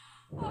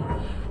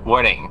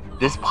Warning,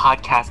 this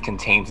podcast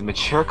contains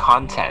mature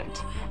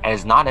content and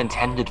is not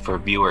intended for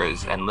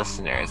viewers and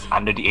listeners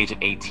under the age of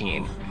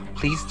 18.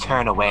 Please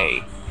turn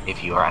away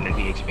if you are under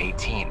the age of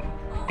 18.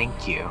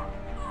 Thank you.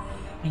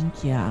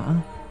 Thank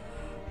you.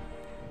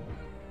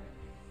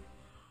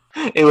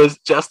 It was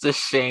just a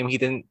shame he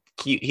didn't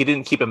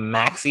keep a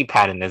maxi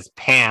pad in his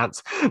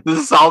pants. The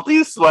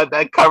salty sweat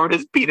that covered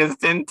his penis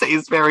didn't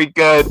taste very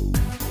good.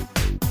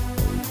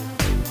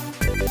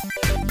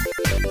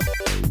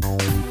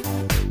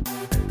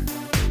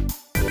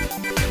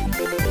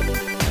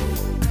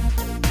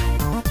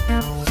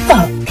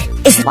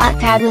 It's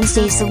Wattpad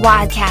Wednesdays, the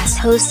Wadcast,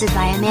 hosted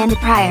by Amanda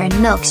Pryor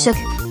and Milk Sugar.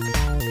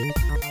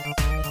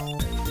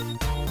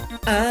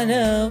 I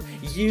know,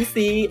 you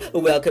see.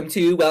 Welcome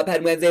to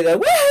Wattpad Wednesdays, the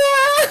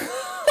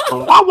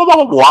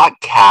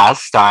Wattcast,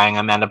 starring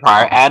Amanda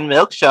Pryor and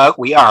Milkshake.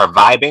 We are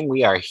vibing.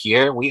 We are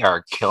here. We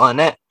are killing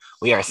it.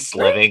 We are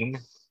sliving.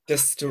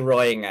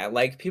 Destroying it.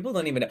 Like, people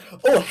don't even know.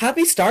 Oh,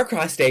 happy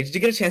Starcrossed Day. Did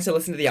you get a chance to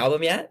listen to the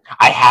album yet?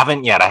 I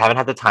haven't yet. I haven't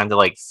had the time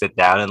to sit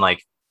down and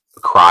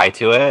cry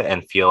to it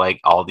and feel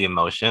all the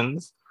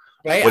emotions.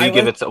 Right? What do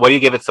you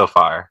give it so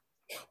far?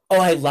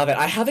 Oh, I love it.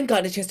 I haven't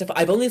gotten a chance to.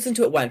 I've only listened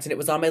to it once, and it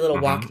was on my little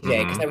walk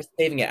today because I was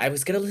saving it. I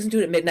was gonna listen to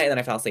it at midnight, and then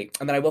I fell asleep.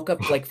 And then I woke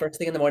up first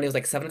thing in the morning. It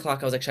was 7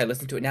 o'clock. I was like, should I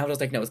listen to it now? And I was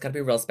like, no, it's gotta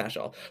be real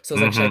special. So I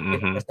was like, should I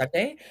do it for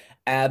day?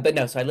 But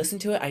no. So I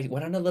listened to it. I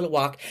went on a little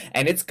walk,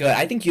 and it's good.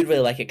 I think you'd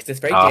really like it because it's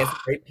very dance,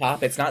 very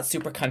pop. It's not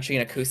super country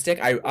and acoustic.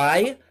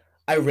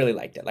 I really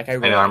liked it. I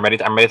know. I'm ready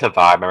to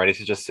vibe. I'm ready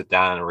to just sit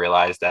down and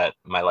realize that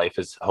my life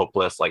is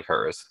hopeless like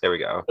hers. There we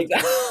go.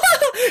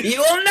 You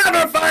will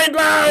never find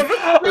love.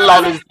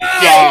 Love is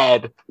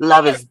dead.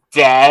 Love is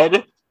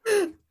dead.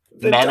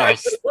 Men are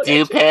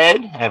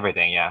stupid.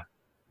 Everything. Yeah.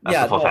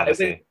 That's the full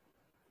fantasy.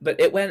 But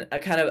it went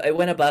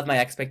above my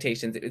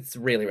expectations. It's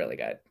really, really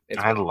good.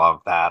 I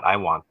love that. I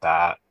want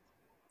that.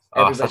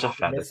 Oh, such a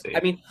fantasy.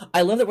 I mean,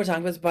 I love that we're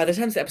talking about this. By the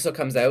time this episode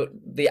comes out,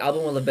 the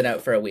album will have been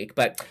out for a week,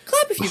 but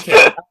clap if you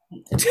can.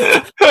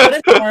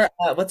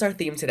 What's our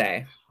theme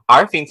today?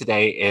 Our theme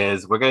today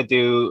is we're going to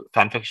do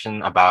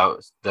fanfiction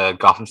about the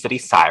Gotham City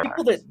Sirens.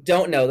 People that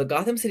don't know, the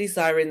Gotham City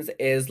Sirens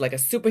is like a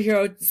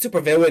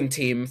supervillain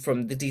team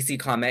from the DC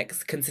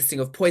Comics consisting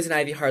of Poison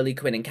Ivy, Harley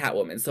Quinn, and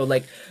Catwoman. So,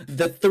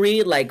 the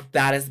three,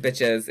 baddest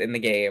bitches in the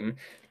game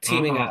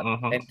teaming up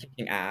and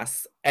kicking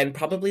ass and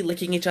probably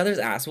licking each other's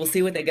ass. We'll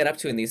see what they get up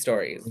to in these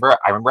stories. I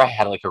remember I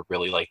had a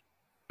really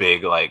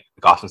big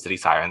Gotham City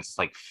Sirens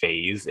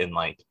phase in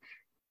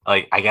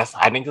I guess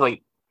I think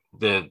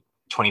the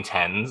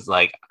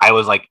 2010s. I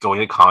was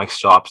going to comic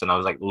shops and I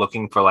was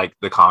looking for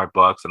the comic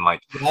books and my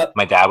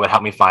dad would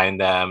help me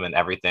find them and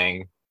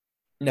everything.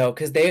 No,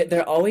 because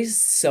they're always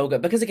so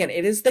good. Because again,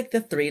 it is the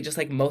three just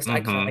most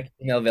iconic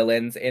female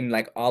villains in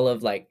all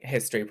of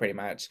history, pretty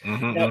much.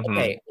 Now,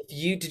 okay,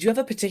 did you have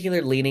a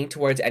particular leaning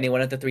towards any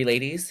one of the three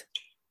ladies?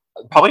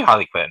 Probably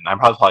Harley Quinn. I'm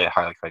probably a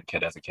Harley Quinn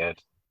kid as a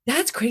kid.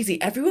 That's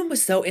crazy. Everyone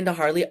was so into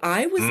Harley.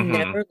 I was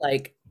never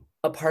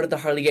a part of the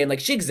Harley game.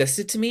 She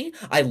existed to me.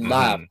 I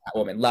loved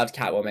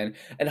Catwoman,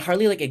 and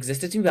Harley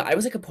existed to me. But I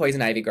was a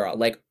Poison Ivy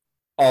girl,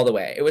 all the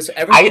way. It was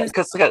everything.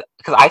 Because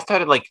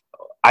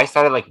I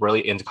started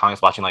really into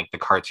comics, watching the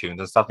cartoons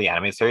and stuff. The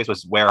animated series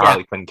was where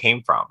Harley Quinn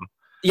came from.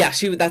 Yeah,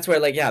 that's where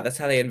that's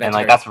how they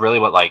invented. And that's really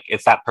what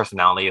it's that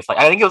personality. It's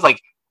I think it was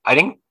I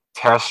think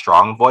Tara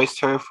Strong voiced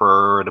her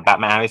for the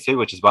Batman animated series,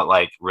 which is what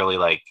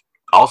really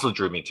also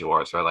drew me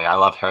towards her. I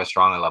love Tara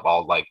Strong. I love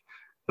all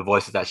the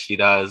voices that she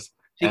does.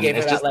 She gave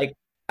her that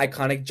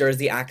iconic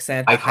Jersey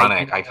accent.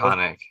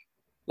 Iconic.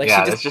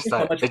 Yeah, it's just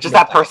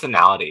that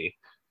personality.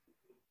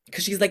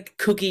 Because she's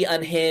kooky,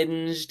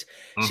 unhinged.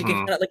 She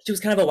she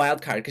was kind of a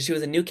wild card because she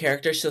was a new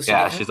character. So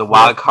she's a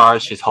wild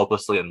card. She's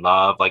hopelessly in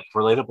love.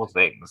 Relatable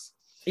things.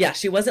 Yeah,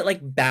 she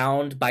wasn't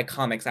bound by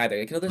comics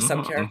either. There's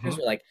some characters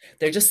where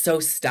they're just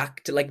so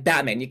stuck to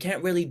Batman. You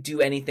can't really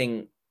do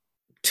anything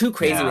too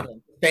crazy with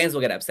them. Fans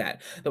will get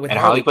upset. But with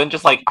Harley Quinn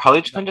just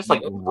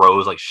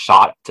rose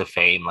shot to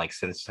fame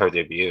since her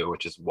debut,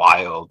 which is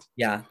wild.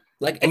 Yeah.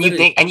 And you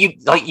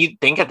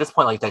think at this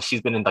point that she's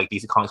been in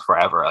DC Comics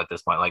forever at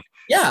this point.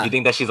 You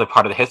think that she's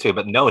part of the history,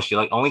 but no, she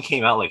only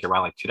came out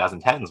around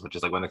 2010s, which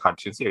is when the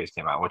cartoon series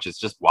came out, which is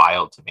just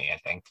wild to me, I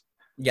think.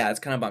 Yeah, it's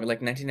kind of bonkers,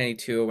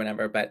 1992 or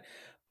whenever, but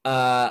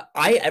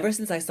I ever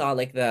since I saw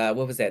the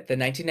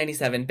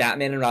 1997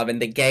 Batman and Robin,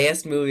 the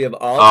gayest movie of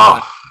all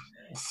time.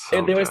 So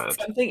and there was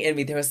something in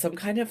me. There was some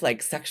kind of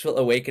sexual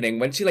awakening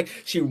when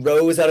she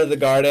rose out of the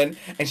garden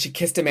and she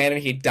kissed a man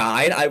and he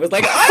died. I was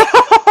like,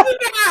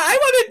 I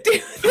want to do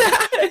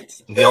that.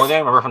 The only thing I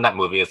remember from that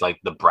movie is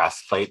the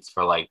breastplates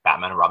for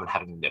Batman and Robin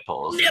having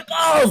nipples.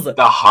 Nipples.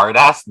 The hard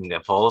ass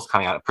nipples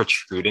coming out,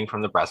 protruding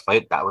from the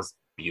breastplate. That was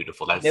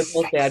beautiful. That's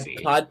Nipples, they had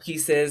sexy. cod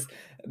pieces.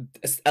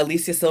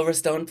 Alicia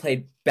Silverstone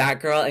played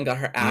Batgirl and got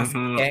her ass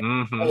kicked.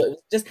 Oh, it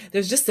was just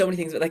there's just so many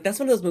things. But like that's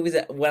one of those movies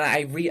that when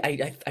I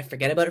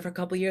forget about it for a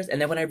couple years,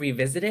 and then when I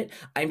revisit it,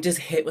 I'm just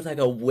hit with like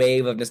a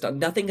wave of nostalgia.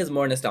 Nothing is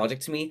more nostalgic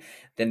to me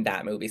than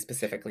that movie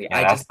specifically. Yeah,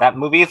 I just that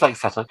movie is like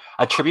such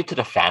a tribute to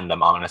the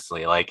fandom,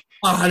 honestly.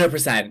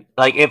 100%.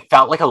 Like it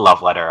felt like a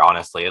love letter,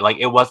 honestly. Like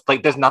it was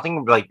like there's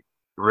nothing like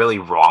really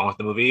wrong with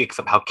the movie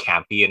except how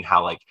campy and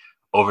how like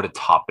over the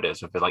top it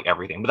is with like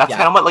everything. But that's Yeah.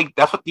 kind of what like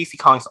that's what DC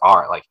Comics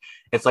are. Like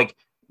it's like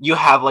you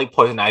have like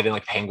Poison Ivy and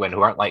like Penguin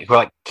who are like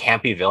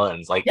campy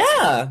villains.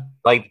 Yeah.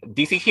 Like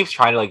DC keeps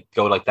trying to like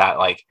go like that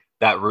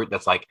route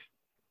that's like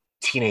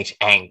teenage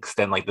angst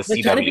and like the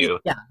They're trying to be, CW.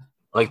 yeah.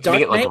 Like to Dark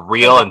make it like Knight,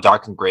 real and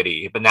dark and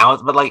gritty. But now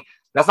it's like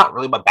that's not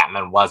really what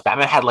Batman was.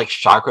 Batman had like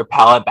shark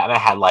repellent. Batman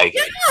had like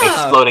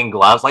Yeah. exploding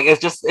gloves. Like it's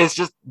just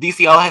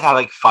DC always had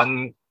like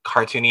fun,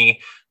 cartoony,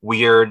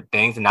 weird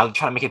things, and now they're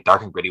trying to make it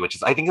dark and gritty, which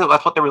is I think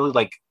that's what they're really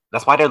like.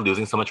 That's why they're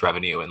losing so much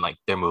revenue in like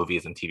their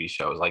movies and TV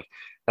shows. Like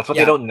that's what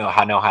they Yeah. don't know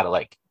how to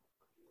like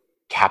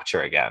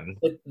capture again.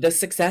 The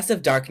success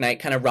of Dark Knight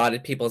kind of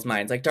rotted people's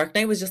minds. Like Dark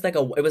Knight was just like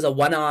it was a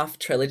one-off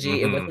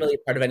trilogy. It wasn't really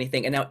a part of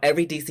anything. And now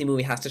every DC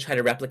movie has to try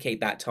to replicate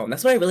that tone.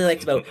 That's what I really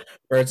liked about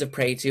Birds of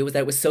Prey too, was that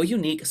it was so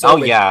unique, so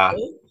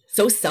original,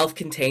 so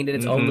self-contained in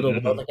its own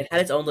little world. Like it had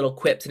its own little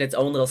quips and its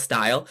own little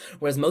style.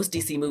 Whereas most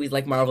DC movies,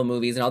 like Marvel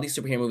movies and all these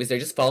superhero movies, they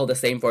just follow the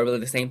same formula,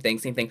 the same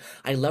thing.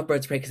 I love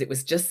Birds of Prey because it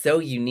was just so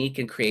unique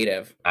and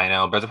creative. I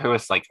know Birds of Prey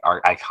was like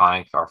our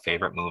iconic, our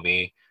favorite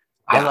movie.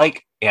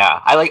 Yeah.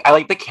 I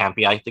like the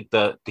campy. I think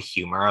the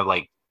humor of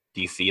like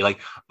DC.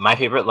 Like my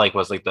favorite like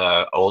was like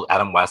the old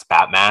Adam West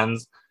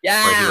Batman's.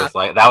 Yeah. Where he was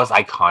like that was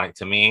iconic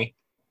to me.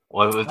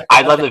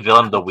 I love the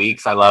villain of the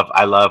weeks. I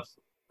love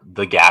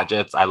the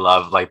gadgets. I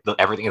love like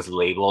everything is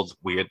labeled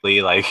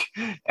weirdly. Like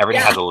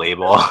everything has a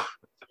label.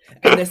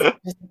 And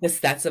the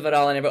sets of it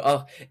all and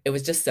it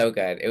was just so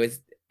good. It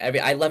was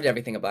I loved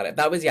everything about it.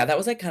 That was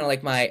like kind of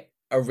like my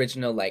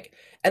original like,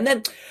 and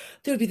then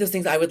there would be those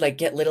things I would like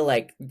get little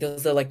like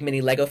those are like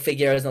mini Lego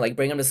figures and like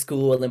bring them to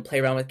school and play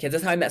around with kids.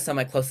 That's how I met some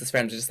of my closest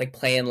friends, just like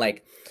playing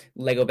like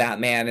Lego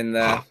Batman in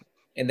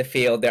the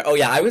field there. Oh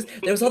yeah,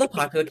 there was all the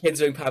popular kids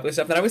doing popular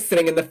stuff, and I was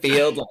sitting in the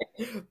field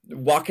like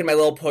walking my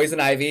little Poison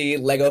Ivy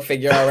Lego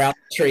figure around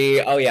the tree.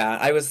 Oh yeah,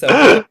 I was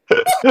so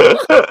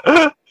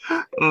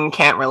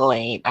Can't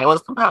relate. I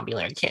was the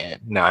popular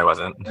kid. No, I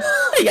wasn't.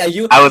 Yeah,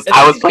 I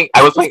was playing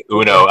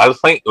Uno. I was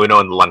playing Uno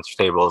in the lunch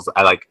tables.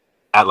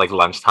 At like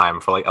lunchtime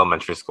for like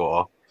elementary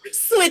school.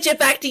 Switch it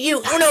back to you.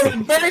 Uno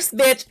reverse,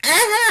 bitch.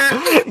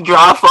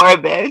 Draw for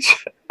it,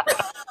 bitch.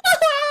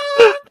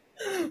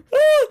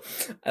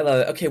 I love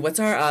it. Okay, what's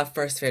our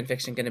first fan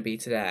fiction gonna be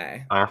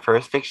today? Our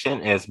first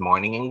fiction is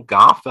Morning in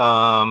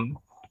Gotham,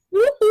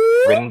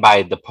 written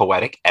by the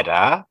Poetic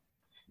Edda.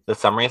 The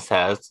summary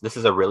says, "This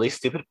is a really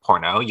stupid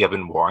porno. You have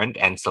been warned,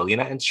 and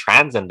Selena and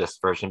trans in this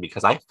version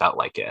because I felt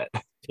like it."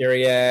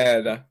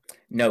 Period.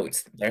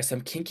 Notes, there's some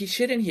kinky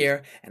shit in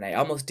here, and I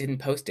almost didn't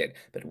post it,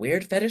 but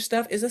weird fetish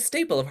stuff is a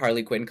staple of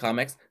Harley Quinn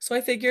comics, so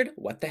I figured,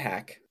 what the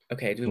heck?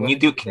 Okay, Can you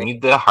do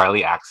the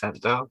Harley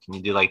accent though? Can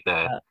you do like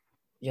the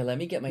yeah, let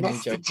me get my new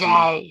Mr. joke.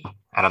 J?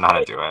 I don't know how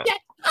to do it.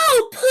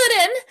 Oh,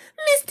 Puddin'!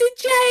 Mr.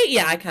 J!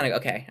 Yeah, I kinda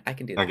okay, I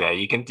can do that. Okay,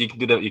 you can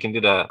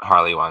do the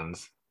Harley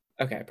ones.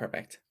 Okay,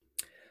 perfect.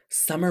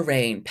 Summer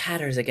rain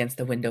patters against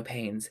the window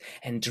panes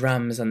and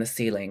drums on the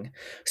ceiling,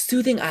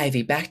 soothing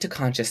Ivy back to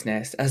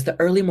consciousness as the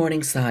early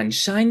morning sun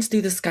shines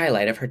through the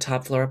skylight of her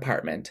top floor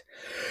apartment.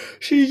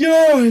 She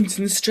yawns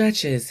and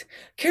stretches,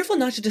 careful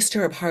not to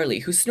disturb Harley,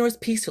 who snores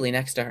peacefully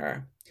next to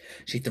her.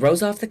 She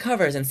throws off the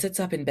covers and sits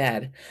up in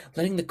bed,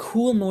 letting the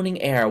cool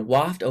morning air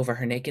waft over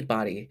her naked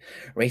body,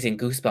 raising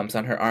goosebumps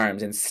on her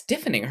arms and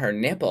stiffening her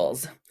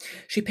nipples.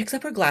 She picks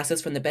up her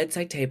glasses from the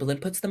bedside table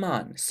and puts them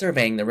on,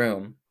 surveying the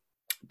room.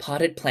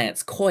 Potted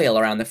plants coil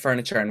around the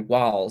furniture and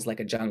walls like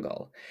a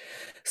jungle.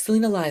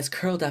 Selena lies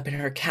curled up in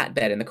her cat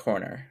bed in the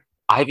corner.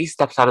 Ivy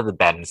steps out of the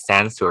bed and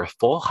stands to her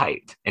full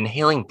height,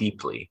 inhaling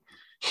deeply.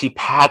 She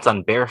pads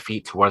on bare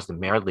feet towards the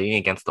mirror leaning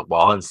against the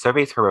wall and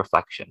surveys her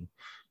reflection.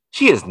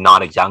 She is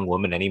not a young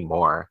woman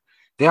anymore.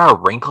 There are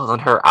wrinkles in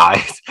her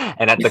eyes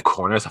and at the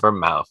corners of her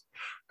mouth.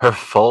 Her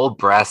full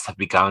breasts have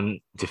begun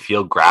to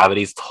feel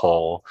gravity's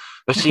toll,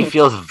 but she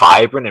feels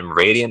vibrant and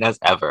radiant as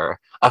ever,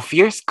 a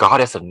fierce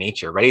goddess of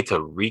nature ready to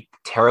wreak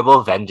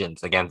terrible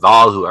vengeance against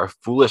all who are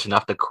foolish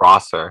enough to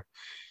cross her.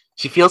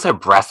 She feels her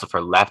breast with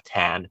her left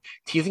hand,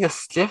 teasing a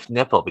stiff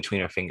nipple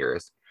between her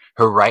fingers.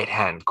 Her right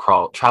hand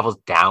travels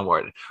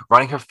downward,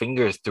 running her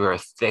fingers through her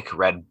thick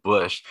red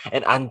bush,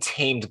 an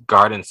untamed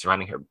garden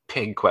surrounding her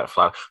pink wet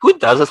flower. Who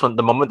does this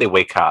the moment they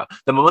wake up?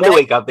 The moment they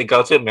wake up, they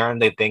go to a mirror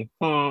and they think,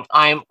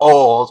 I'm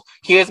old.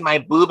 Here's my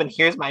boob and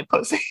here's my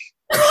pussy.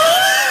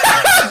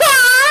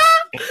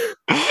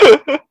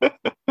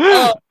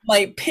 Oh,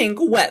 my pink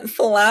wet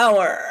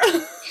flower.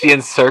 She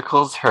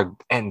encircles her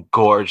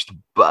engorged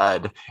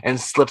bud and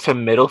slips her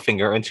middle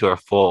finger into her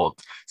fold,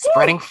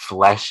 spreading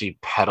fleshy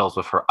petals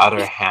with her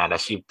other hand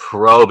as she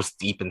probes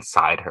deep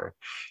inside her.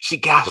 She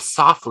gasps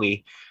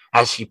softly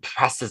as she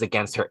presses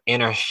against her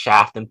inner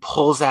shaft and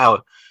pulls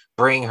out,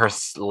 bringing her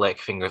slick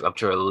fingers up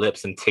to her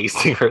lips and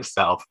tasting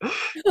herself.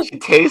 She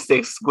tastes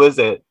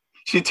exquisite.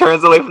 She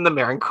turns away from the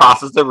mirror and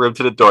crosses the room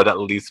to the door that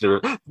leads to the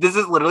room. This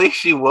is literally,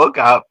 she woke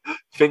up,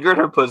 fingered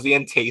her pussy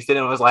and tasted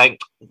and was like,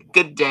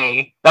 good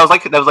day. That was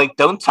like,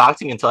 don't talk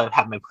to me until I've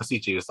had my pussy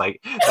juice. Like,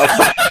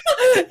 that's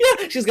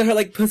Yeah, she's got her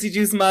like pussy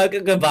juice mug.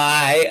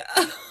 Goodbye.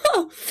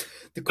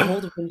 The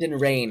cold wind and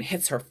rain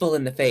hits her full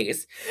in the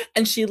face,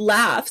 and she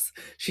laughs.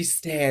 She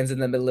stands in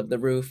the middle of the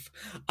roof,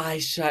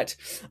 eyes shut,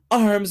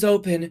 arms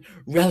open,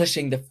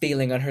 relishing the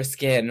feeling on her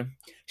skin.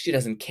 She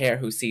doesn't care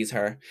who sees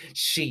her.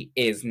 She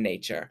is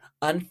nature,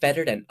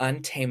 unfettered and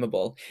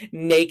untamable,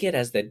 naked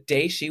as the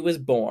day she was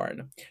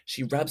born.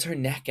 She rubs her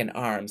neck and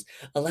arms,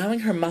 allowing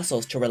her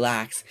muscles to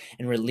relax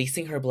and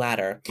releasing her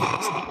bladder.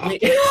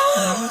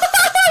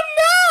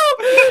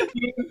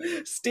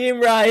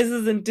 Steam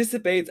rises and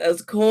dissipates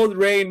as cold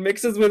rain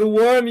mixes with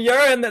warm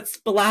urine that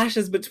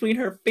splashes between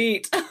her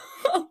feet.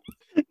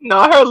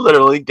 not her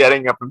literally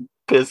getting up and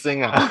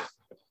pissing out.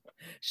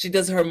 She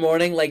does her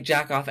morning like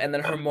jack off and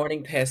then her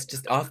morning piss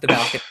just off the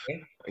balcony.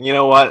 You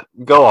know what?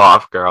 Go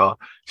off, girl.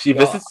 She Go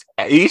visits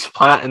each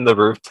plant in the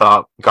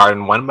rooftop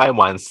garden one by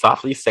one,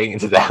 softly saying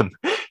to them,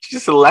 she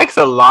selects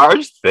a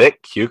large,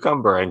 thick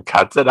cucumber and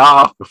cuts it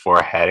off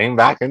before heading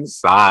back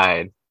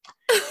inside.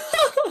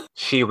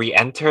 She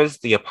re-enters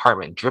the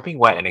apartment, dripping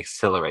wet and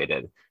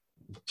exhilarated.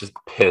 Just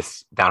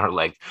piss down her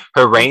legs.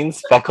 Her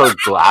rain-speckled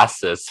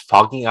glasses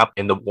fogging up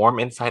in the warm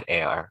inside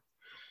air.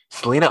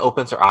 Selena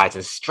opens her eyes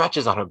and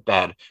stretches on her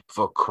bed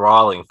before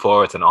crawling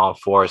forwards on all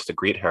fours to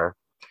greet her.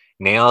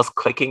 Nails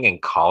clicking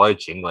and collar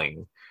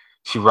jingling.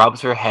 She rubs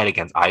her head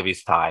against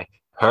Ivy's thigh,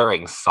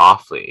 purring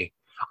softly.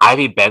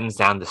 Ivy bends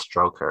down to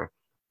stroke her,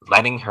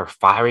 letting her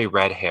fiery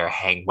red hair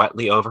hang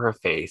wetly over her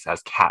face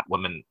as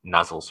Catwoman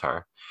nuzzles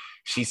her.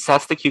 She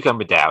sets the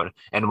cucumber down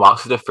and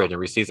walks to the fridge and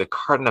receives a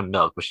carton of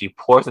milk, which she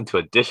pours into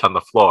a dish on the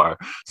floor.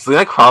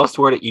 Selena crawls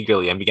toward it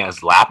eagerly and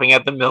begins lapping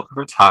at the milk with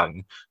her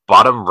tongue.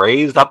 Bottom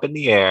raised up in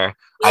the air,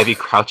 Ivy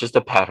crouches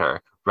to pet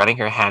her, running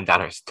her hand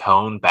down her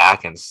toned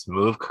back and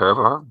smooth curve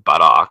of her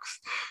buttocks.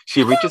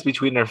 She reaches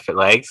between her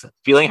legs,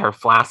 feeling her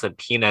flaccid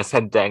penis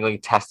and dangling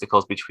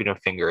testicles between her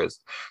fingers.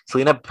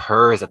 Selena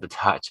purrs at the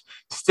touch,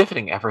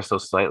 stiffening ever so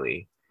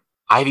slightly.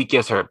 Ivy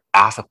gives her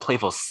ass a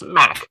playful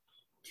smack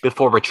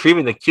before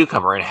retrieving the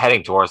cucumber and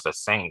heading towards the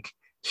sink.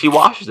 She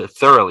washes it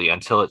thoroughly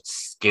until its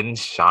skin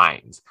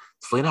shines.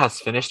 Selena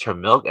has finished her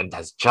milk and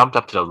has jumped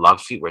up to the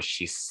love seat where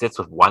she sits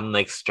with one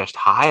leg stretched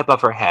high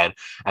above her head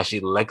as she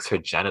licks her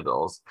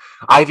genitals.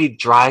 Ivy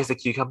dries the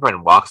cucumber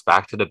and walks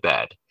back to the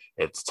bed.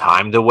 It's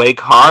time to wake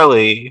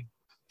Harley.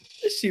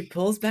 She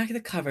pulls back the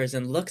covers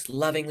and looks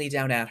lovingly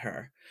down at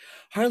her.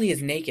 Harley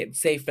is naked,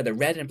 save for the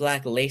red and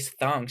black lace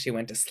thong she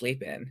went to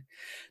sleep in.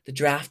 The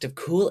draft of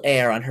cool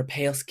air on her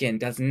pale skin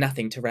does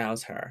nothing to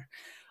rouse her.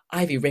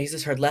 Ivy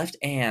raises her left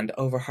hand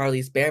over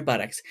Harley's bare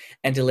buttocks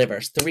and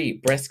delivers 3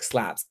 brisk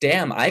slaps.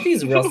 Damn,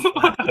 Ivy's real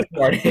slap this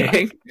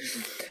morning.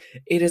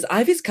 It is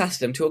Ivy's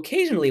custom to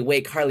occasionally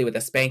wake Harley with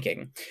a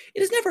spanking.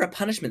 It is never a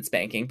punishment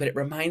spanking, but it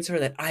reminds her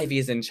that Ivy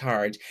is in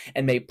charge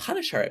and may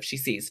punish her if she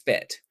sees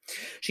fit.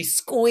 She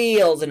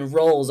squeals and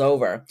rolls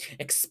over,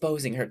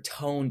 exposing her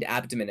toned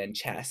abdomen and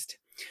chest.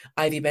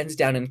 Ivy bends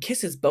down and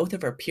kisses both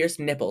of her pierced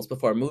nipples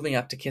before moving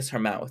up to kiss her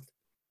mouth.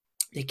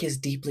 They kiss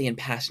deeply and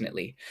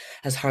passionately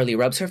as Harley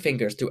rubs her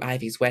fingers through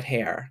Ivy's wet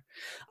hair.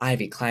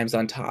 Ivy climbs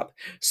on top,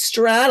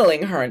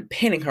 straddling her and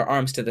pinning her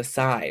arms to the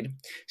side.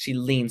 She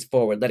leans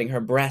forward, letting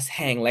her breasts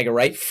hang like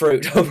ripe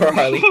fruit over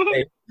Harley's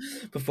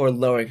face before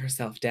lowering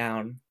herself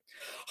down.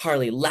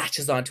 Harley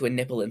latches onto a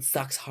nipple and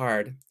sucks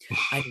hard.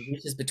 Ivy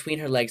reaches between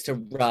her legs to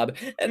rub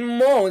and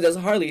moans as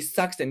Harley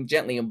sucks and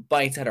gently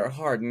bites at her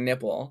hard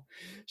nipple.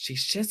 She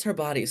shifts her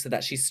body so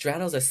that she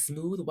straddles a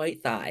smooth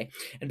white thigh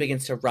and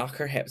begins to rock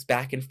her hips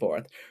back and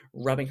forth,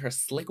 rubbing her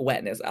slick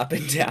wetness up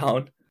and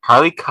down.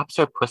 Harley cups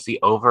her pussy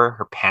over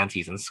her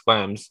panties and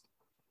squirms.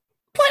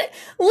 Let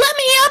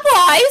me up,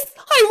 Ice!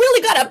 I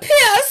really gotta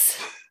piss!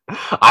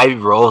 Ivy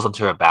rolls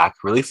onto her back,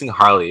 releasing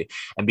Harley,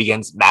 and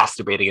begins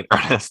masturbating in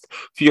earnest,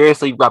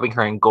 furiously rubbing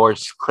her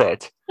engorged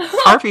clit.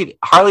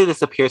 Harley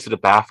disappears to the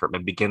bathroom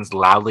and begins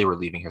loudly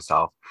relieving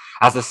herself.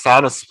 As the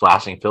sound of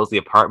splashing fills the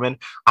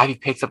apartment, Ivy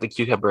picks up the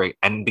cucumber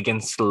and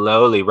begins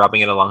slowly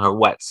rubbing it along her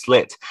wet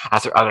slit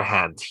as her other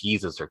hand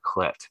teases her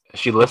clit.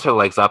 She lifts her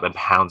legs up and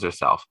pounds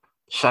herself,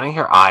 shutting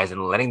her eyes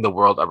and letting the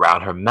world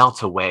around her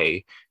melt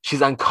away.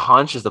 She's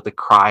unconscious of the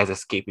cries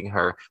escaping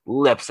her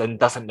lips and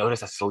doesn't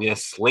notice as Selena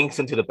slinks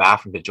into the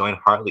bathroom to join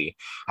Harley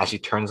as she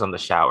turns on the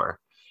shower.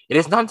 It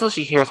is not until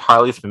she hears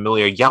Harley's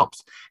familiar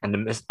yelps and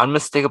the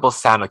unmistakable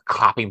sound of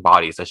clapping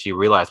bodies that she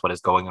realizes what is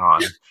going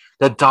on.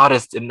 The dot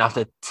is enough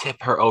to tip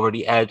her over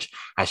the edge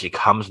as she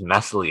comes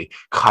messily,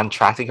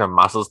 contracting her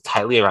muscles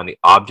tightly around the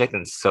object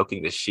and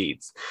soaking the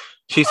sheets.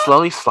 She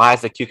slowly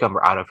slides the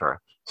cucumber out of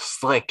her,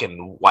 slick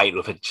and white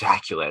with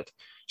ejaculate.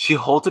 She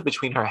holds it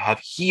between her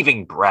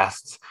heaving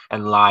breasts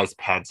and lies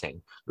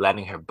panting,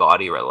 letting her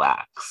body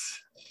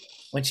relax.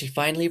 When she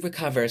finally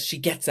recovers, she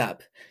gets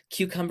up,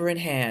 cucumber in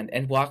hand,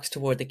 and walks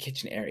toward the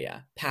kitchen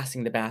area,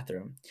 passing the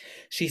bathroom.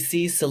 She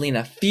sees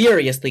Selena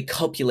furiously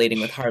copulating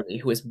with Harley,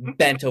 who is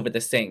bent over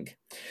the sink.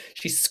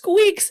 She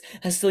squeaks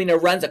as Selena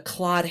runs a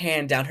clawed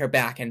hand down her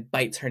back and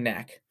bites her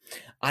neck.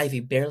 Ivy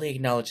barely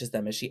acknowledges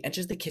them as she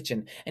enters the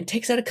kitchen and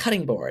takes out a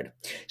cutting board.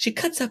 She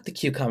cuts up the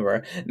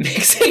cucumber,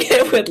 mixing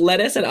it with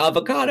lettuce and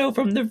avocado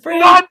from the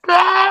fridge. Not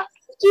that.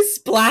 She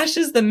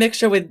splashes the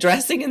mixture with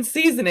dressing and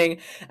seasoning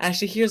as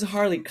she hears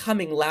Harley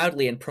coming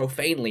loudly and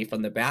profanely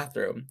from the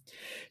bathroom.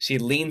 She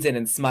leans in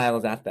and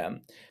smiles at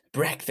them.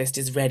 "Breakfast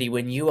is ready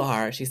when you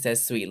are," she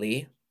says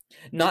sweetly.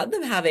 Not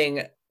them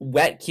having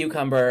wet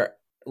cucumber,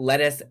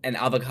 lettuce, and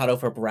avocado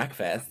for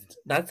breakfast.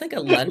 That's like a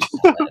lunch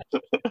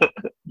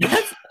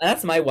salad.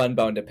 That's my one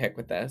bone to pick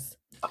with this.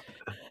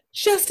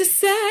 "Just a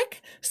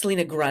sec,"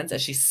 Selena grunts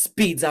as she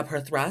speeds up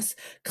her thrust,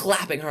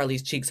 clapping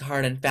Harley's cheeks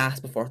hard and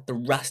fast before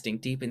thrusting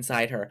deep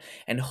inside her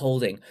and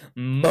holding,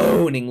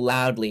 moaning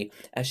loudly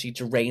as she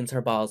drains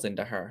her balls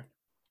into her.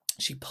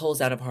 She pulls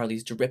out of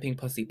Harley's dripping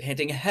pussy,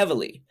 panting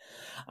heavily.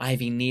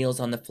 Ivy kneels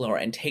on the floor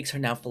and takes her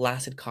now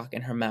flaccid cock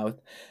in her mouth,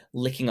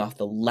 licking off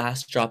the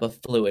last drop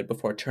of fluid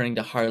before turning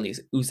to Harley's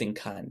oozing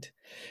cunt.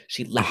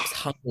 She laps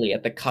hungrily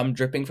at the cum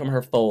dripping from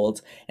her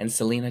folds, and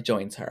Selena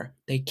joins her.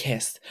 They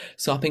kiss,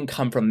 swapping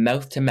cum from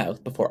mouth to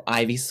mouth before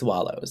Ivy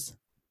swallows.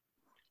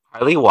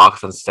 Harley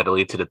walks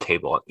unsteadily to the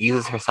table and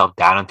eases herself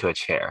down into a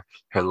chair,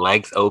 her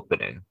legs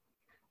opening,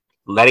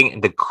 letting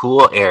the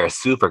cool air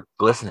soothe her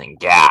glistening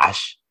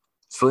gash.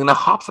 Selena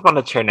hops up on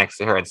the chair next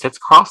to her and sits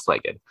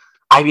cross-legged.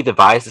 Ivy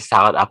divides the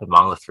salad up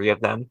among the three of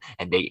them,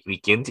 and they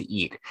begin to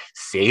eat,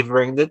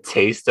 savoring the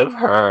taste of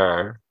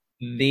her.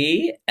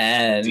 The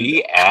end.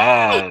 The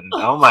end.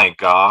 Oh my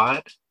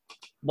god.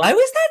 Why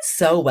was that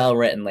so well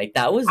written? Like,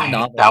 that was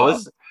not that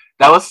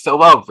was so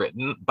well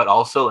written, but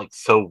also like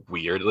so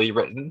weirdly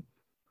written.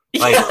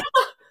 Like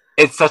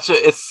it's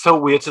so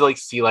weird to like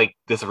see like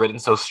this written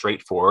so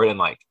straightforward and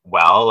like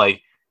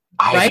like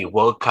Ivy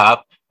woke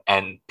up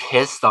and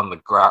pissed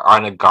on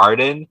on a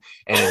garden,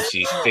 and then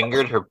she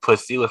fingered her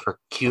pussy with her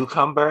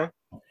cucumber.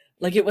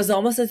 Like, it was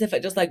almost as if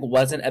it just like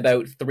wasn't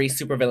about three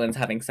supervillains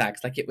having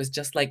sex. Like, it was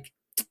just like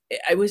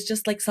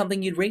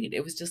something you'd read.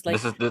 It was just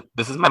like,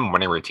 this is my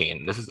morning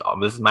routine. This is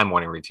my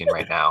morning routine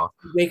right now.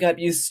 You wake up,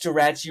 you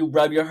stretch, you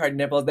rub your hard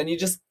nipples, then you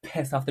just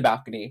piss off the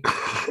balcony.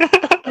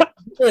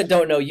 People that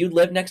don't know, you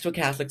live next to a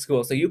Catholic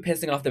school, so you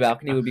pissing off the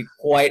balcony would be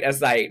quite a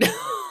sight.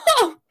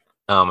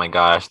 Oh my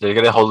gosh, they're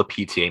gonna hold a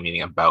PTA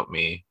meeting about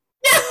me.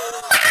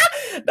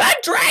 That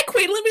drag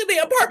queen living in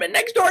the apartment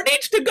next door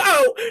needs to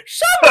go.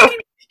 Somebody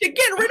needs to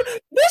get rid of.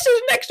 This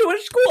is next to a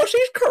school.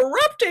 She's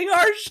corrupting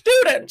our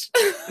students.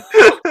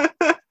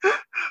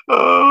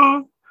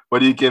 What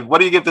do you give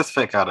this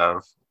fic out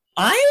of?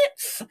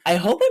 I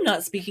hope I'm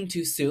not speaking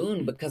too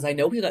soon, because I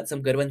know we got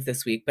some good ones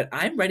this week, but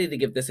I'm ready to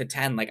give this a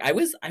 10. Like, I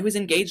was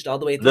engaged all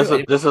the way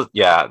through. This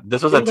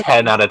was a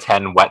 10 out of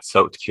 10 wet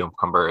soaked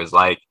cucumbers.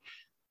 Like,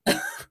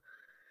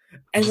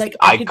 and like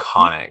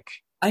iconic.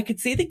 I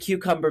could see the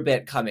cucumber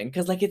bit coming,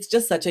 because like it's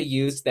just such a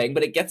used thing,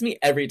 but it gets me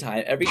every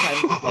time. Every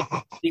time like,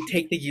 they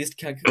take the used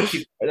cucumber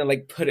and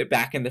like put it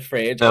back in the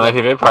fridge. No, my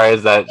favorite part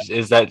is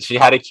that she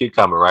had a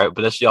cucumber, right?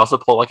 But then she also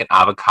pulled like an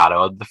avocado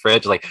out of the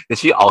fridge. Like, did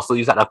she also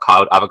use that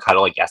avocado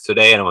like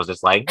yesterday? And it was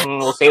just like,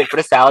 we'll save it for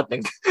the salad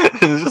thing.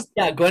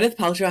 Yeah, Gwyneth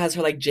Paltrow has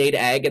her like jade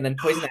egg, and then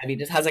Poison Ivy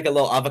just has like a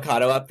little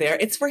avocado up there.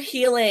 It's for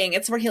healing.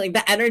 It's for healing.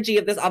 The energy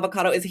of this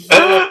avocado is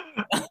healing.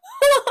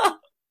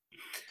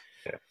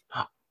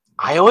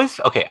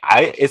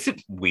 Is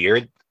it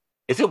weird?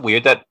 Is it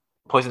weird that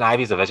Poison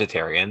Ivy is a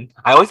vegetarian?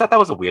 I always thought that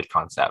was a weird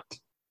concept.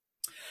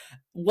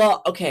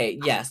 Well, okay,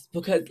 yes,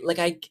 because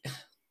like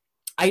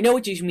I know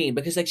what you mean,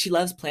 because like she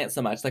loves plants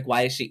so much. Like,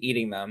 why is she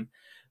eating them?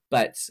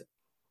 But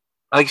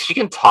like, she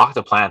can talk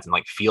to plants and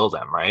like feel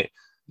them, right?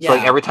 Yeah. So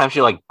like every time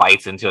she like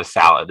bites into a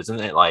salad, isn't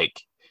it like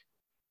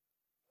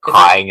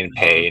crying in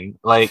pain?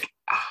 Like,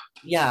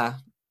 yeah,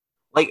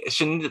 like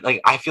shouldn't like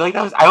I feel like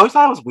that was I always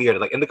thought it was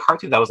weird. Like in the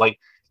cartoon, that was like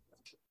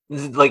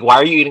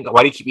why do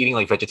you keep eating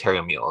like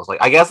vegetarian meals? Like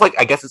I guess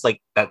it's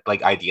like that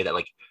like idea that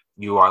like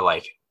you are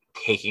like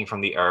taking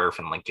from the earth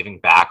and like giving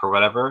back or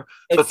whatever.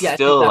 But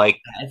still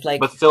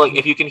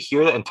if you can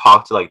hear it and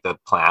talk to like the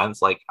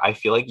plants, like I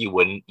feel like you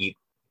wouldn't eat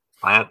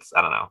plants.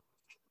 I don't know,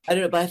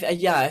 but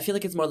I feel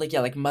like it's more like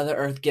like Mother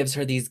Earth gives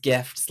her these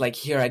gifts. Like,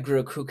 here, I grew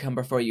a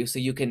cucumber for you so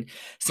you can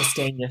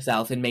sustain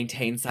yourself and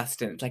maintain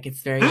sustenance. Like, it's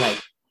very like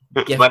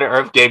Mother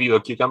Earth gave you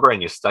a cucumber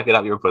and you stuck it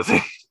up your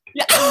pussy.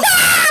 Yeah.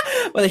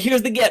 Well,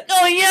 here's the gift.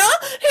 Oh yeah,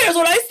 here's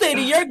what I say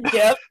to your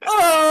gift.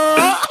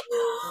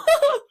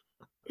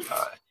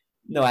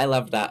 No, I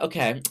love that.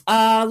 Okay,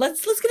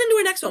 let's get into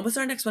our next one. What's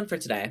our next one for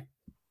today?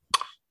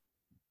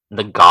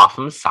 The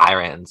Gotham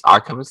Sirens,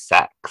 Arkham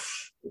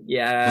Sex.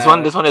 Yeah.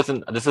 This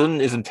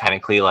one isn't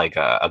technically like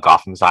a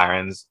Gotham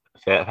Sirens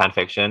fan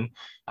fiction.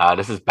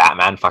 This is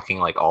Batman fucking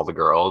like all the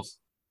girls,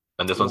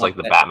 and this one's like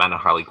the Batman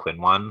and Harley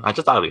Quinn one. I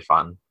just thought it'd be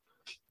fun.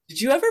 Did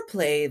you ever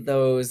play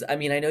those? I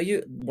mean, I know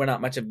we're not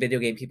much of video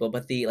game people,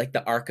 but the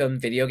Arkham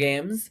video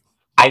games.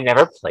 I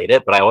never played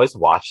it, but I always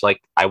watched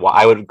like I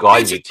would go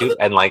on YouTube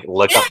and like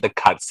look up the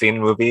cutscene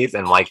movies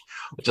and like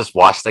just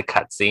watch the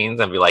cutscenes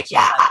and be like,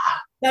 yeah,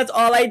 That's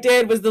all I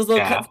did was those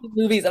little yeah. cutscene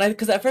movies, and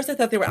because at first I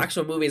thought they were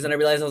actual movies, and I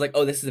realized I was like,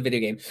 oh, this is a video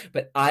game.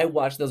 But I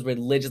watched those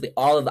religiously,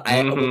 all of the.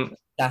 I was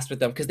obsessed with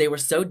them because they were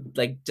so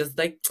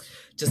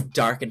just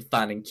dark and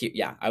fun and cute.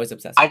 Yeah, I was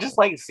obsessed. I with just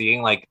them. like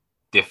seeing like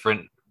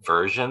different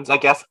versions, I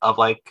guess, of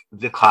like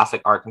the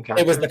classic Arkham characters.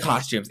 It was the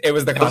costumes. It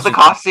was the It was the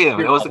costumes.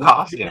 costume. It was the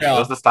costume. It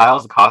was the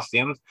styles, the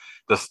costumes,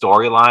 the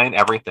storyline,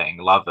 everything.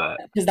 Love it.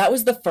 Because that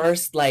was the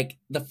first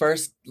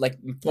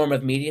form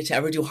of media to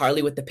ever do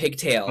Harley with the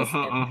pigtails.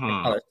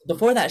 And colors.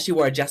 Before that, she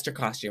wore a jester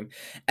costume,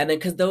 and then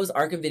because those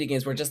Arkham video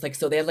games were just like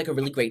so, they had like a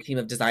really great team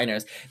of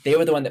designers. They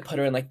were the one that put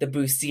her in like the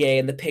bustier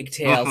and the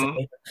pigtails.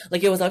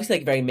 Like it was obviously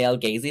like very male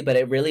gazy, but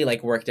it really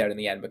like worked out in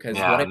the end because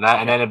and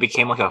then it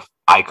became like an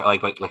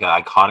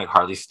iconic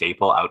Harley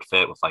staple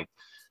outfit with like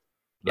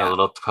the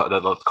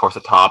little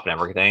corset top and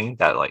everything.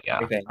 That like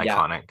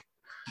iconic.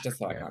 Just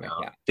so iconic,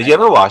 yeah. Did you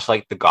ever watch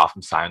like the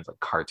Gotham Sirens like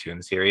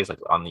cartoon series like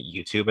on the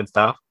YouTube and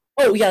stuff?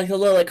 Oh yeah, like a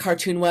little like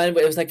cartoon one,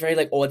 but it was like very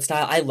like old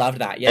style. I loved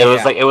that. Yeah,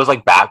 it was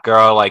like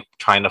Batgirl like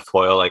trying to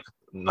foil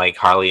like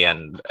Harley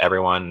and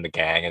everyone in the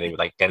gang, and they would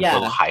like get into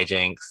little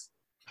hijinks.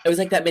 It was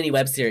like that mini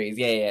web series.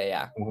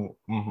 Yeah.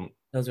 Mm-hmm.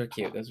 Those were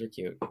cute.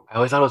 I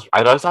always thought it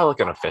was like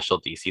an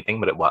official DC thing,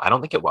 but I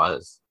don't think it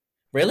was.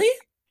 Really?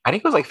 I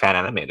think it was like fan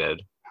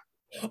animated.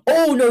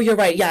 Oh no, you're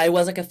right. Yeah, it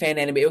was like a fan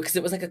anime because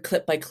it was like a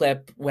clip by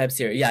clip web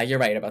series. Yeah, you're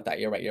right about that.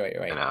 You're right.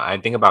 I know. I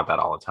think about that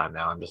all the time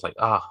now. I'm just like,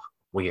 oh,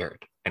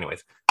 weird.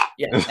 Anyways.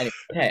 Yeah.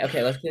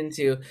 Okay. Let's get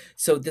into.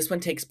 So this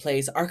one takes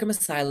place Arkham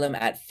Asylum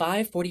at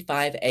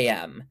 5:45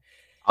 a.m.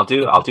 I'll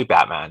do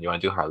Batman. You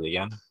want to do Harley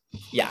again?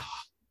 Yeah.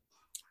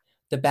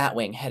 The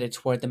Batwing headed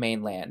toward the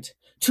mainland.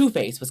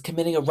 Two-Face was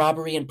committing a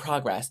robbery in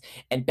progress,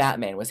 and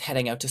Batman was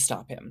heading out to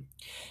stop him.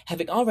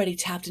 Having already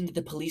tapped into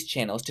the police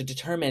channels to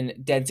determine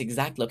Dent's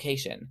exact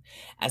location,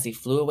 as he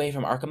flew away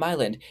from Arkham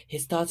Island,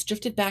 his thoughts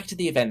drifted back to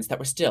the events that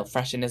were still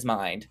fresh in his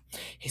mind.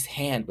 His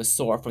hand was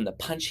sore from the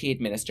punch he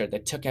administered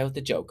that took out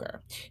the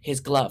Joker, his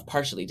glove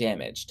partially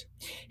damaged.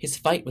 His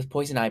fight with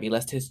Poison Ivy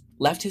left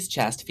his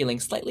chest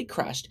feeling slightly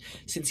crushed,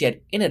 since he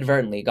had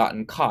inadvertently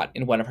gotten caught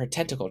in one of her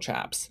tentacle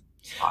traps.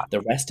 The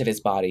rest of his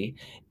body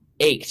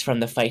ached from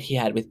the fight he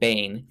had with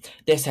Bane.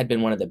 This had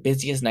been one of the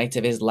busiest nights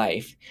of his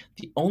life.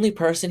 The only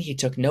person he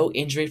took no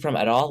injury from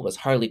at all was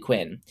Harley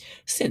Quinn,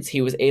 since he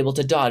was able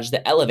to dodge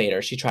the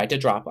elevator she tried to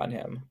drop on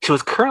him. She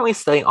was currently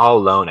staying all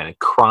alone and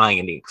crying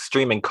in the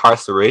extreme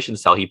incarceration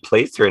cell he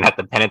placed her in at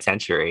the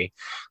penitentiary,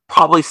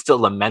 probably still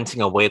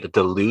lamenting away the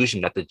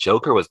delusion that the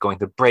Joker was going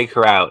to break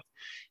her out.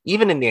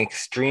 Even in the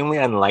extremely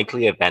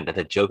unlikely event that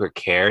the Joker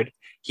cared,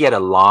 he had a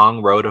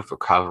long road of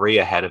recovery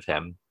ahead of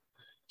him.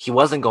 He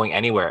wasn't going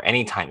anywhere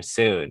anytime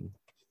soon.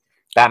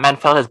 Batman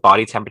felt his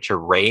body temperature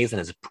raise and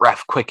his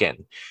breath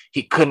quicken.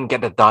 He couldn't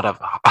get the thought of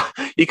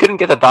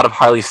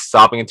Harley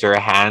sobbing into her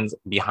hands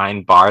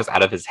behind bars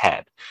out of his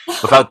head.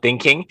 Without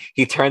thinking,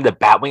 he turned the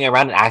Batwing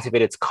around and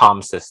activated its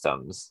comm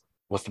systems.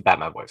 What's the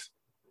Batman voice?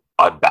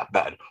 I'm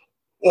Batman.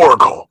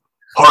 Oracle,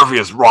 Harvey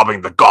is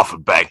robbing the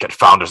Gotham Bank at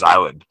Founders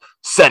Island.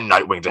 Send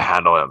Nightwing to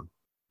handle him.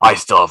 I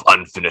still have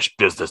unfinished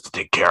business to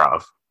take care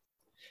of.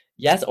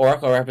 Yes,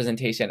 Oracle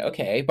representation.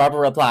 Okay. Barbara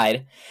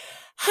replied,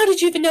 How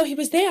did you even know he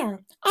was there?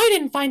 I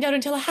didn't find out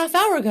until a half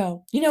hour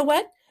ago. You know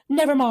what?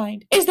 Never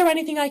mind. Is there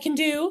anything I can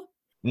do?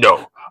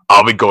 No,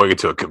 I'll be going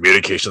into a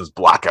communications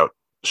blackout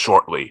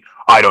shortly.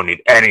 I don't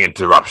need any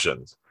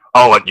interruptions.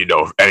 I'll let you know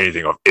if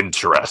anything of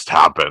interest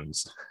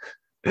happens.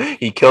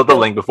 He killed the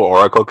Link before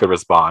Oracle could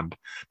respond.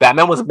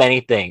 Batman was many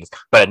things,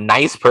 but a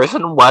nice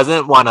person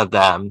wasn't one of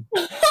them.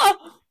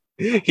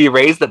 He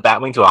raised the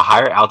Batwing to a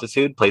higher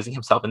altitude, placing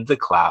himself into the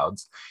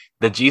clouds.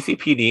 The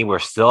GCPD were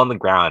still on the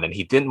ground, and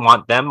he didn't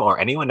want them or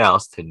anyone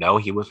else to know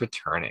he was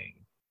returning.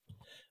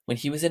 When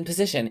he was in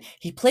position,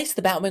 he placed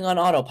the Batwing on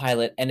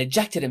autopilot and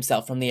ejected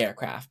himself from the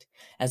aircraft.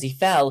 As he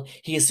fell,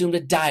 he assumed a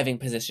diving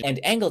position and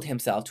angled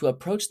himself to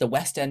approach the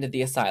west end of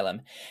the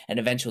asylum, and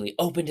eventually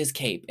opened his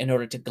cape in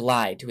order to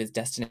glide to his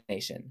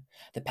destination,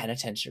 the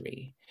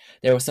penitentiary.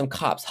 There were some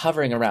cops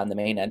hovering around the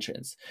main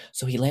entrance,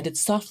 so he landed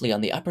softly on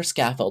the upper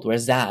scaffold where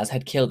Zsasz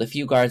had killed a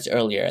few guards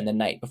earlier in the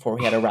night before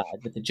he had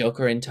arrived with the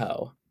Joker in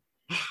tow.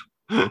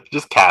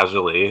 Just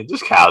casually.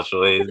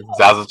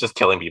 Zsasz was just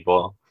killing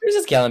people. He was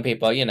just killing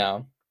people, you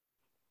know.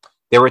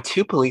 There were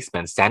two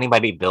policemen standing by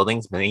the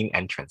building's main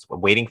entrance,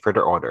 waiting for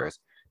their orders.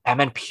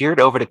 Batman peered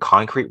over the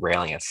concrete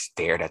railing and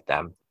stared at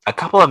them. A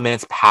couple of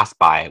minutes passed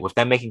by, with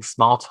them making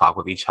small talk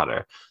with each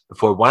other,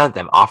 before one of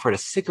them offered a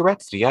cigarette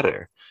to the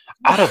other.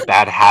 Out of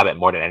bad habit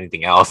more than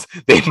anything else,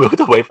 they moved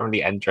away from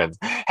the entrance,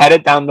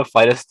 headed down the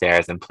flight of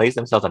stairs, and placed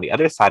themselves on the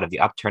other side of the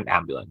upturned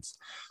ambulance.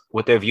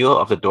 With their view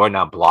of the door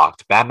now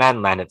blocked,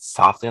 Batman landed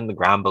softly on the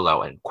ground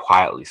below and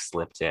quietly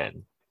slipped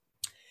in.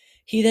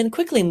 He then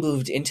quickly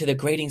moved into the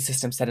grating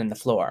system set in the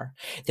floor.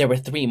 There were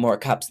 3 more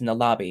cups in the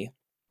lobby.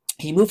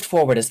 He moved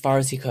forward as far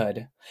as he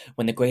could.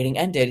 When the grating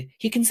ended,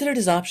 he considered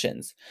his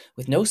options.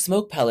 With no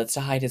smoke pellets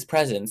to hide his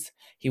presence,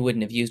 he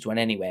wouldn't have used one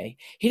anyway.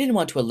 He didn't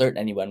want to alert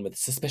anyone with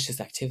suspicious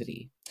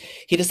activity.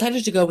 He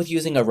decided to go with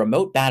using a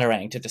remote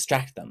batarang to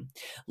distract them.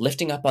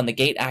 Lifting up on the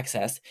gate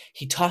access,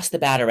 he tossed the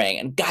batarang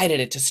and guided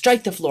it to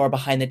strike the floor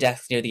behind the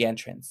desk near the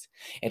entrance.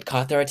 It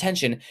caught their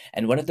attention,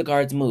 and one of the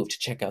guards moved to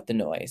check out the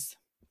noise.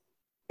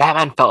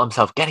 Batman felt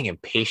himself getting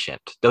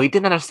impatient, though he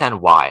didn't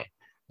understand why.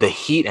 The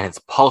heat and his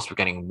pulse were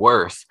getting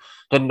worse.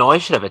 The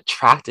noise should have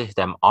attracted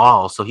them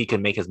all so he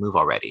could make his move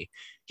already.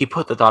 He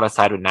put the thought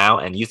aside now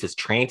and used his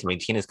training to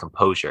maintain his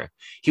composure.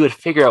 He would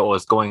figure out what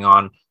was going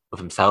on with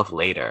himself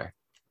later.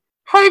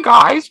 Hey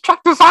guys, check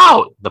this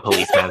out, the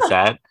policeman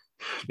said.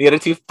 The other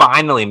two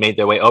finally made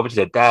their way over to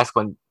the desk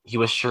when he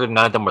was sure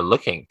none of them were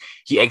looking.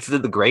 He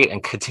exited the grate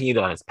and continued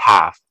on his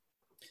path.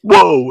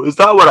 Whoa, is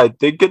that what I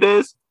think it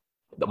is?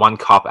 The one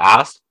cop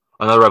asked.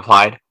 Another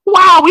replied,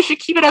 wow, we should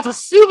keep it as a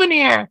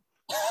souvenir.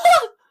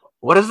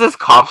 What is this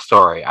cop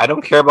story? I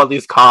don't care about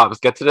these cops.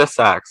 Get to the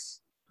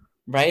sex.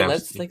 Right? Okay,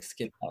 Let's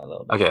skip that a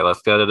little bit. Okay,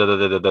 let's go.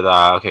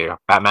 Okay,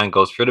 Batman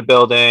goes through the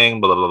building.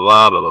 Blah blah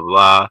blah blah blah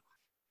blah.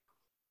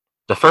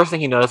 The first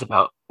thing he noticed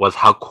about was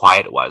how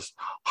quiet it was.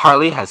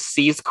 Harley has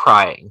ceased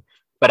crying,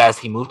 but as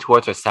he moved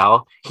towards her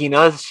cell, he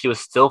noticed she was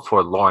still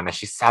forlorn as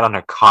she sat on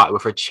her cot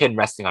with her chin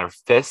resting on her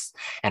fists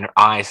and her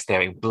eyes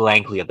staring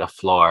blankly at the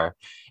floor.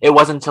 It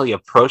wasn't until he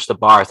approached the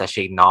bars that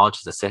she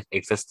acknowledged his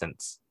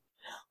existence.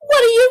 What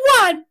do you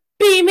want,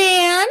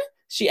 B-Man?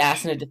 She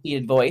asked in a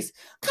defeated voice.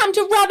 Come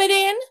to rub it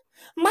in?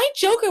 My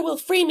Joker will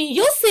free me,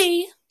 you'll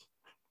see.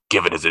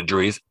 Given his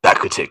injuries, that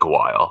could take a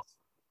while.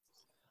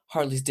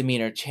 Harley's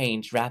demeanor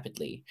changed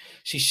rapidly.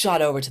 She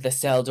shot over to the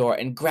cell door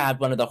and grabbed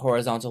one of the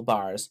horizontal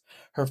bars.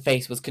 Her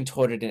face was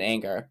contorted in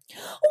anger.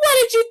 What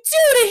did you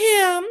do to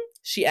him?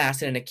 She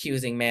asked in an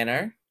accusing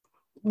manner.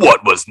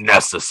 What was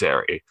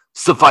necessary?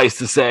 Suffice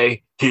to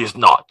say, he's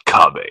not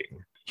coming.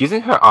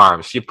 Using her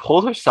arms, she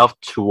pulled herself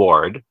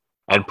toward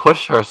and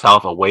pushed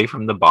herself away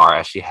from the bar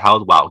as she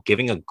held while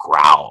giving a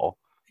growl.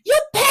 You'll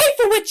pay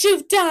for what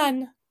you've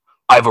done.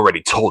 I've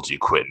already told you,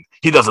 Quinn.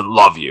 He doesn't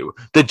love you.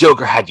 The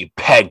Joker had you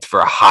pegged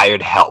for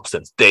hired help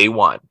since day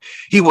one.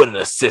 He wouldn't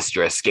assist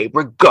your escape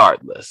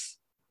regardless.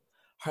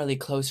 Harley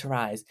closed her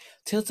eyes,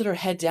 tilted her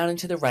head down and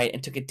to the right,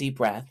 and took a deep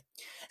breath.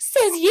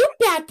 Says you,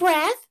 bad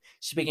breath.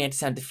 She began to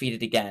sound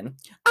defeated again.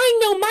 I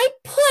know my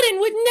puddin'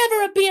 would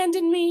never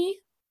abandon me.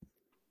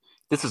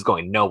 This was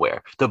going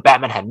nowhere, though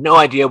Batman had no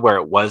idea where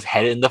it was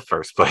headed in the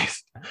first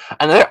place.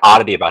 Another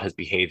oddity about his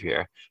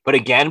behavior, but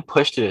again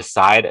pushed to his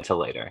side until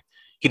later.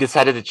 He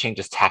decided to change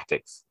his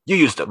tactics. You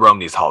used to roam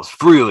these halls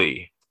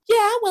freely.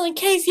 Yeah, well, in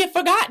case you've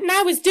forgotten,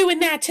 I was doing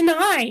that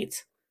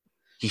tonight.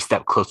 He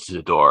stepped close to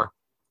the door.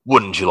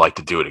 Wouldn't you like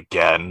to do it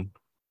again?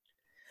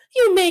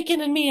 You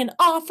making me an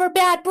offer,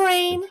 bad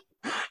brain?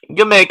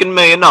 You're making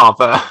me an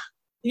offer.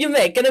 You're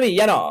making me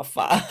an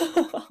offer.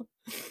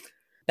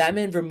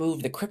 Batman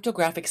removed the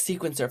cryptographic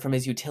sequencer from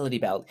his utility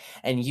belt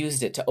and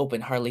used it to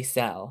open Harley's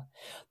cell.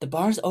 The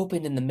bars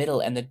opened in the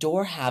middle and the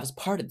door halves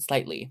parted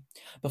slightly.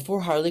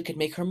 Before Harley could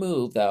make her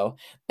move, though,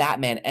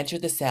 Batman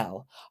entered the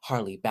cell,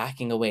 Harley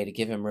backing away to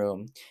give him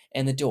room,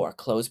 and the door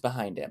closed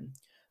behind him.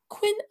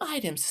 Quinn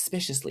eyed him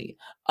suspiciously,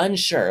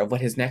 unsure of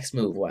what his next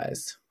move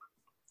was.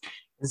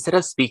 Instead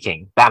of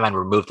speaking, Batman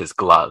removed his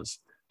gloves.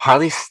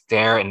 Harley's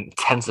stare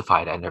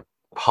intensified and her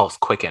pulse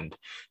quickened.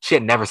 She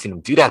had never seen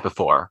him do that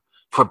before.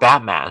 For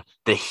Batman,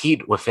 the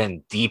heat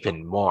within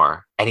deepened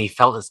more, and he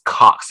felt his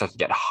cock start to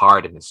get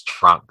hard in his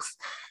trunks.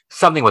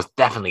 Something was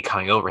definitely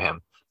coming over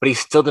him, but he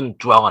still didn't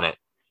dwell on it.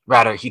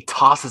 Rather, he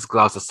tossed his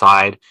gloves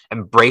aside,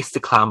 embraced the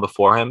clown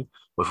before him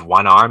with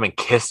one arm and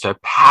kissed her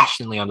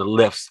passionately on the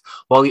lips,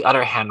 while the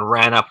other hand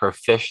ran up her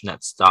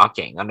fishnet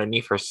stocking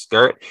underneath her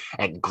skirt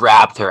and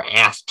grabbed her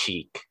ass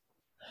cheek.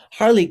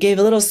 Harley gave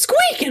a little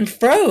squeak and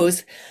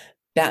froze.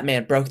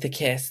 Batman broke the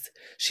kiss.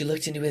 She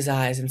looked into his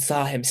eyes and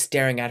saw him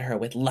staring at her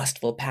with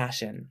lustful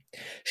passion.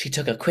 She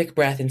took a quick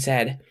breath and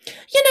said,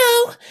 You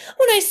know,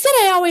 when I said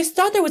I always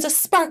thought there was a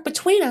spark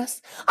between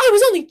us, I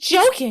was only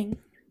joking.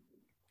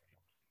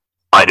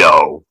 I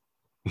know.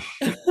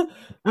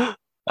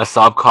 A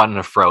sob caught in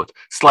her throat.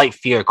 Slight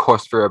fear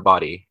coursed through her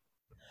body.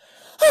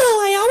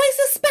 Oh, I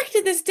always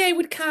suspected this day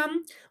would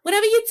come.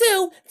 Whatever you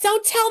do,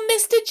 don't tell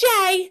Mr.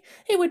 J.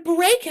 It would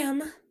break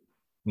him.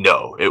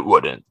 No, it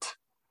wouldn't.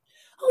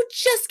 Oh,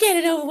 just get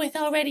it over with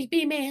already,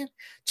 B-Man.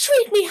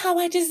 Treat me how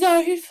I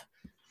deserve.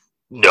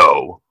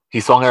 No. He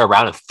swung her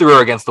around and threw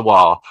her against the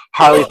wall.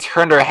 Harley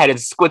turned her head and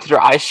squinted her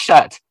eyes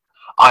shut.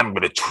 I'm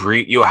going to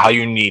treat you how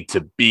you need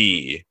to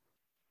be.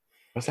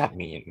 What does that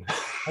mean?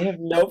 I have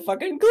no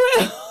fucking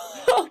clue.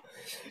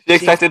 She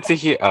expected to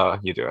hear... Oh,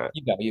 you do it.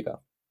 You go.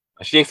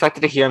 She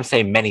expected to hear him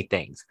say many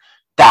things.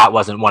 That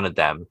wasn't one of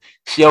them.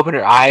 She opened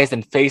her eyes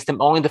and faced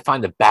him only to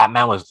find that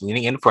Batman was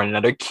leaning in for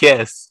another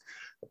kiss.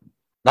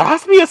 That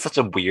has to be such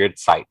a weird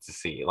sight to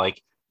see.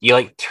 Like, you,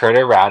 like, turn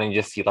around and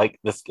you just see, like,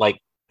 this,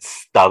 like,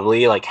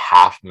 stubbly, like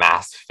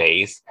half-masked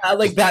face.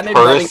 Like Batman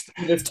Pursed,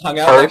 running with his tongue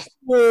out. pursed,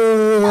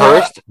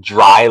 pursed,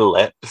 dry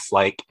lips.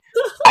 Like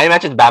I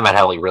imagine Batman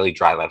had like really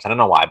dry lips. I don't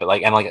know why, but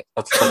like and like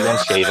that's like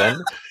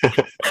unshaven.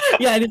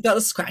 Yeah, and he's got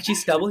a scratchy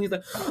stubble. He's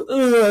like,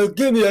 "Ugh,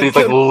 give me a He's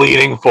like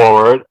leaning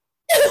forward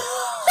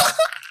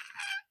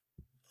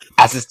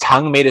as his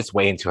tongue made its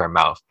way into her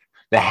mouth.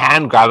 The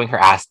hand grabbing her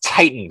ass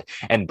tightened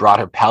and brought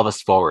her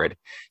pelvis forward.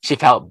 She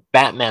felt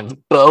Batman's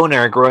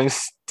boner growing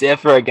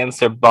stiffer against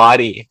her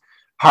body.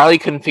 Harley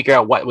couldn't figure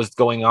out what was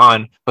going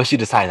on, but she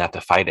decided not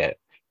to fight it.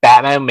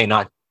 Batman may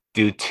not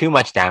do too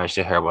much damage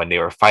to her when they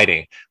were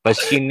fighting, but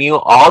she knew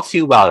all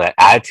too well that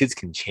attitudes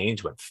can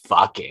change when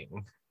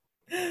fucking.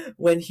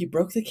 When he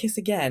broke the kiss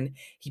again,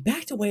 he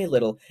backed away a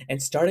little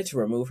and started to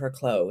remove her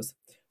clothes.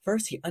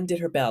 First, he undid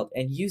her belt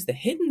and used the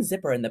hidden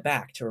zipper in the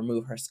back to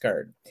remove her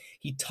skirt.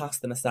 He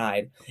tossed them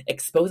aside,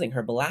 exposing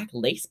her black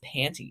lace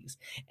panties,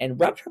 and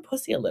rubbed her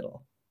pussy a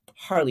little.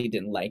 Harley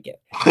didn't like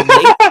it.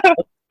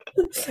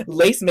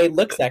 Lace may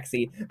look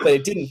sexy, but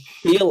it didn't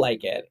feel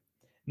like it.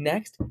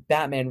 Next,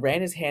 Batman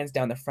ran his hands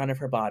down the front of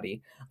her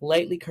body,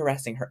 lightly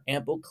caressing her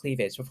ample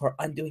cleavage before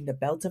undoing the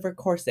belt of her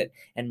corset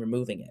and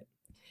removing it.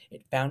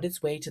 It found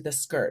its way to the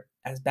skirt,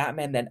 as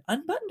Batman then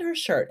unbuttoned her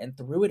shirt and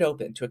threw it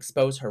open to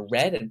expose her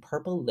red and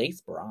purple lace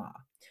bra.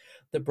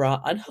 The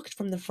bra unhooked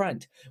from the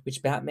front,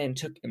 which Batman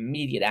took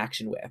immediate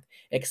action with,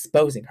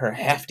 exposing her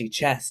hefty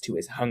chest to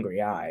his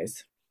hungry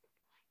eyes.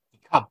 He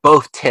got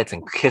both tits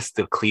and kissed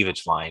the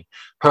cleavage line.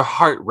 Her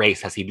heart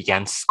raced as he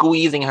began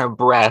squeezing her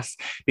breasts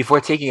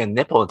before taking a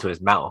nipple into his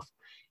mouth.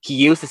 He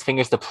used his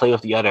fingers to play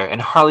with the other,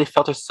 and Harley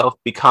felt herself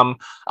become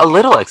a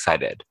little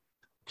excited.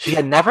 She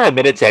had never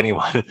admitted to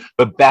anyone,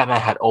 but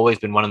Batman had always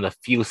been one of the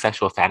few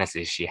sexual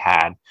fantasies she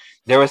had.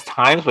 There was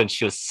times when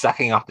she was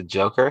sucking off the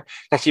Joker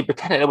that she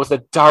pretended it was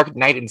the Dark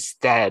Knight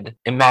instead,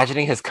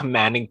 imagining his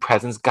commanding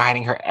presence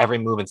guiding her every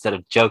move instead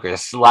of Joker's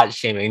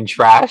slut-shaming,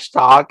 trash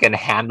talk, and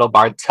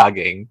handlebar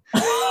tugging.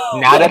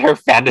 Now that her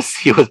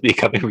fantasy was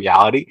becoming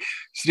reality,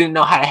 she didn't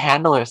know how to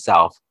handle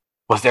herself.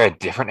 Was there a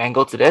different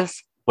angle to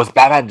this? Was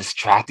Batman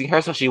distracting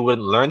her so she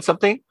wouldn't learn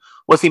something?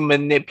 Was he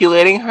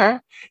manipulating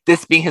her?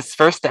 This being his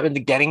first step into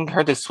getting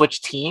her to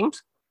switch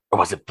teams? Or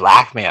was it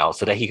blackmail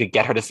so that he could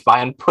get her to spy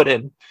on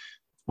Puddin'?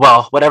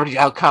 Well, whatever the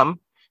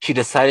outcome, she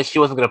decided she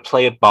wasn't going to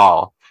play it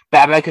ball.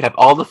 Batman could have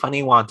all the fun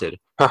he wanted.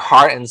 Her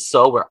heart and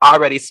soul were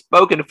already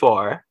spoken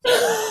for.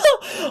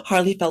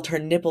 Harley felt her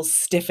nipples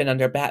stiffen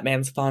under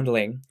Batman's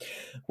fondling.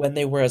 When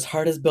they were as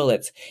hard as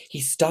bullets,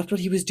 he stopped what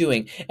he was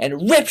doing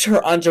and ripped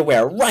her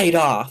underwear right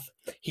off.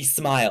 He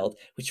smiled,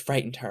 which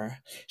frightened her.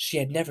 She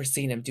had never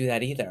seen him do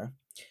that either.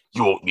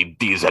 You won't need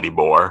these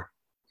anymore.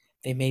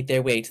 They made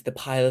their way to the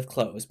pile of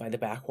clothes by the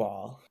back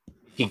wall.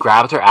 He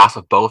grabbed her ass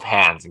with both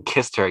hands and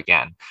kissed her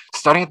again,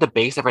 starting at the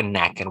base of her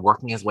neck and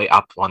working his way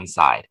up one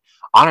side,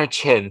 on her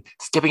chin,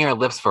 skipping her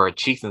lips for her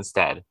cheeks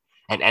instead,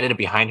 and ended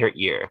behind her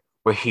ear,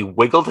 where he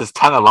wiggled his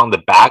tongue along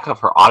the back of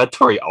her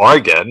auditory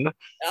organ.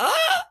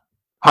 Ah!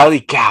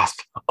 Harley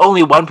gasped.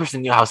 Only one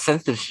person knew how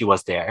sensitive she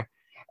was there.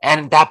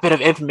 And that bit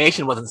of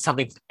information wasn't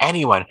something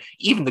anyone,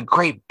 even the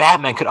great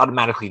Batman, could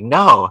automatically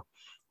know.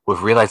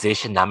 With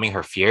realization numbing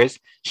her fears,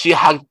 she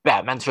hugged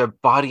Batman to her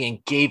body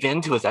and gave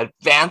in to his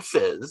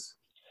advances.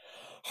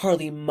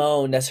 Harley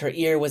moaned as her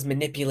ear was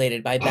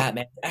manipulated by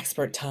Batman's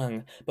expert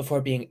tongue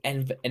before being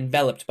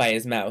enveloped by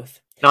his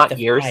mouth. Not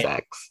ear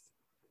sex.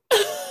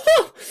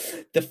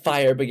 The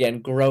fire began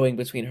growing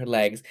between her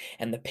legs,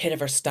 and the pit of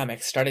her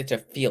stomach started to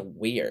feel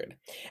weird.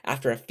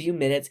 After a few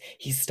minutes,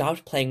 he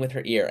stopped playing with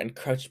her ear and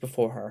crouched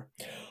before her.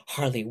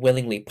 Harley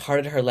willingly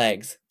parted her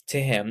legs to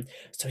him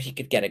so he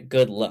could get a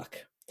good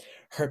look.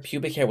 Her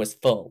pubic hair was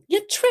full,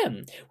 yet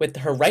trim, with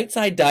her right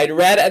side dyed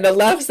red and the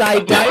left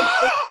side dyed...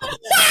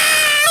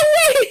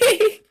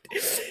 Wait!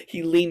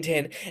 He leaned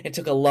in and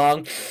took a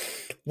long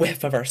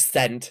whiff of her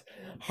scent.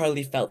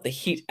 Harley felt the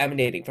heat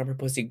emanating from her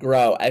pussy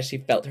grow as she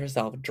felt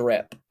herself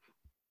drip.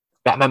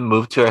 Batman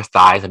moved to her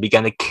thighs and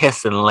began to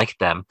kiss and lick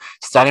them,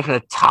 starting from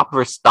the top of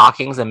her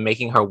stockings and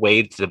making his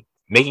way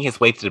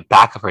to the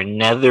back of her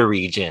nether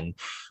region,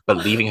 but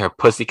leaving her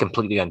pussy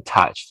completely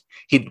untouched.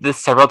 He did this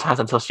several times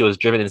until she was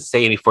driven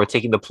insane before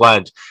taking the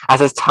plunge. As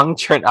his tongue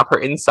churned up her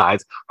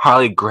insides,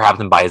 Harley grabbed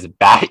him by his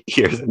bat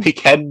ears and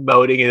began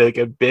moaning like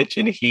a bitch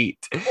in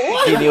heat.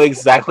 He knew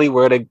exactly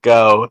where to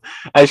go,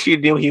 as she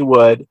knew he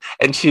would,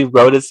 and she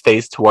rode his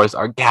face towards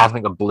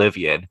orgasmic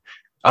oblivion.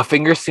 A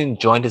finger soon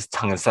joined his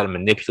tongue and started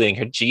manipulating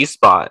her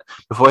G-spot.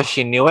 Before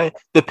she knew it,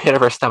 the pit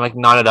of her stomach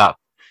knotted up.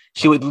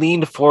 She would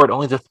lean forward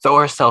only to throw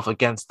herself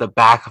against the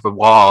back of a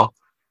wall,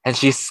 and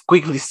she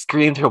squeakily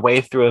screamed her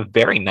way through a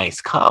very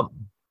nice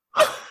cum.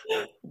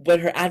 When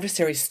her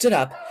adversary stood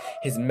up,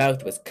 his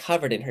mouth was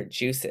covered in her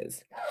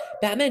juices.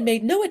 Batman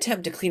made no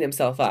attempt to clean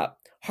himself up.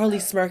 Harley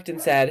smirked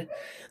and said,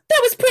 "That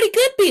was pretty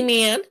good,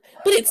 B-Man,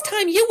 but it's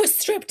time you were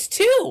stripped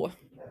too."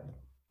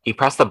 He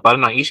pressed a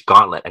button on each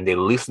gauntlet and they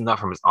loosened up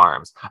from his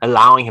arms,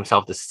 allowing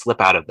himself to slip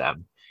out of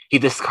them. He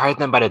discarded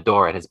them by the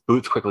door and his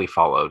boots quickly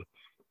followed.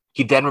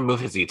 He then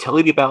removed his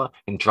utility belt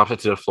and dropped it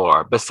to the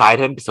floor beside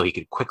him so he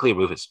could quickly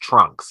remove his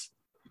trunks.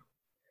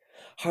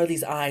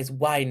 Harley's eyes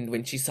widened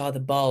when she saw the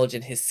bulge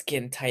in his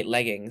skin-tight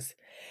leggings.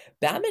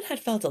 Batman had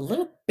felt a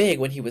little big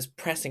when he was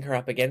pressing her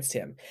up against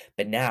him,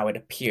 but now it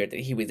appeared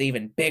that he was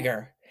even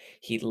bigger.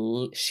 She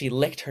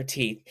licked her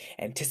teeth,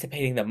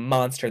 anticipating the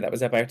monster that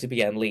was about to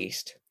be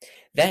unleashed.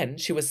 Then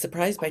she was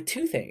surprised by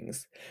two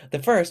things. The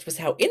first was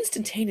how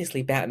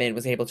instantaneously Batman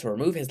was able to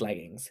remove his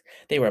leggings.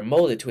 They were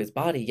molded to his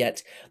body,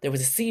 yet there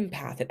was a seam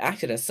path that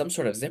acted as some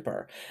sort of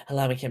zipper,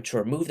 allowing him to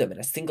remove them in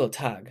a single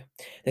tug.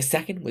 The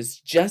second was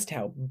just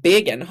how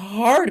big and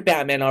hard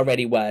Batman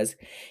already was.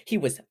 He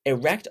was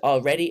erect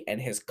already,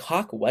 and his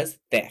cock was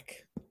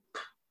thick.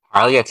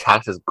 Harley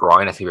attacked his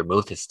groin as he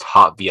removed his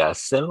top via a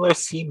similar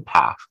seam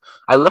path.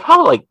 I love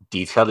how like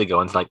detailed they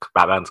go into like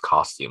Batman's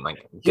costume.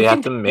 Like they You have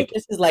can to tell make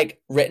this is like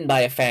written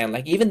by a fan.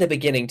 Like even the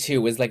beginning too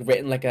was like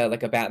written like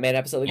a Batman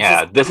episode. Like,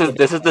 yeah. This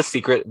is the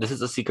secret. This is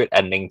the secret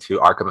ending to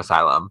Arkham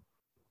Asylum.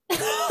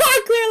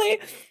 clearly.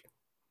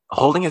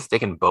 Holding his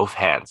dick in both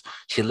hands,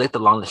 she licked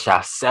along the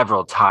shaft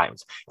several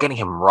times, getting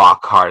him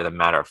rock hard in a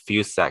matter of a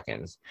few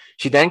seconds.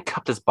 She then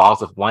cupped his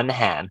balls with one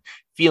hand,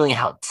 feeling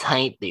how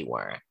tight they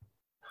were.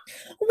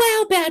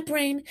 Wow, Bad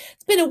Brain,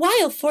 it's been a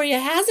while for you,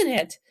 hasn't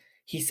it?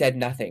 He said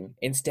nothing,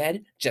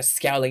 instead just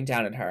scowling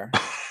down at her.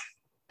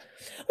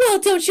 Well,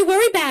 don't you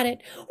worry about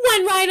it.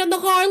 One ride on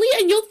the Harley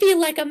and you'll feel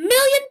like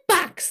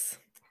 $1,000,000.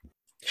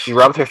 She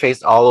rubbed her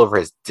face all over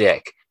his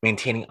dick,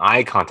 maintaining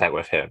eye contact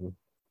with him.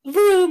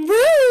 Vroom,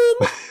 vroom.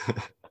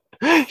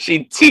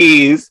 She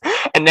teased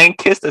and then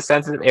kissed the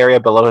sensitive area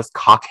below his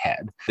cock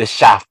head. The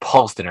shaft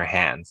pulsed in her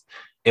hands.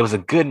 It was a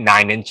good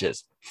 9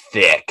 inches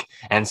thick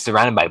and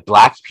surrounded by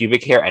black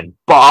pubic hair and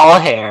ball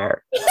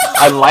hair.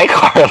 Unlike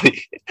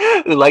Harley,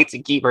 who liked to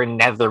keep her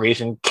nether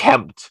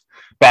kempt,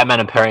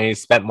 Batman apparently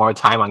spent more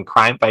time on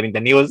crime fighting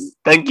than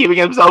keeping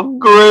himself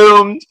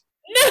groomed.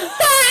 No!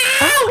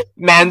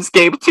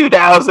 Manscaped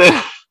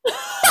 2000.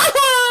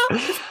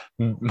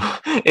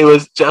 It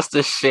was just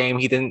a shame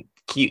he didn't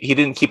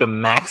keep a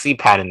maxi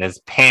pad in his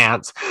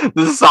pants.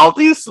 The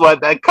salty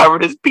sweat that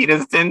covered his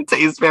penis didn't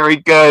taste very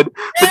good,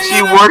 but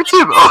she worked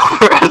him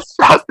over as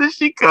fast as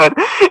she could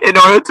in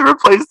order to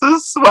replace the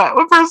sweat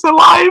with her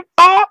saliva.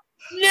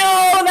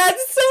 No,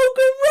 that's so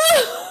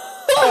gross.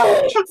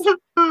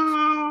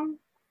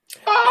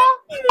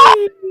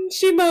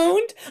 She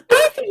moaned.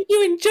 I think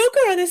you and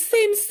Joker are the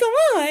same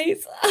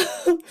size.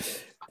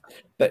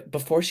 But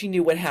before she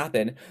knew what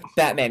happened,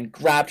 Batman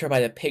grabbed her by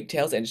the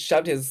pigtails and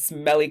shoved his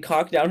smelly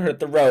cock down her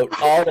throat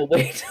all the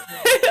way to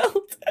the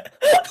hilt.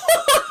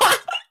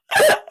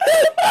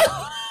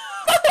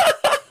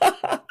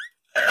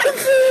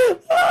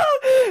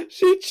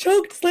 She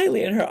choked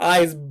slightly and her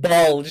eyes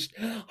bulged.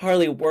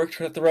 Harley worked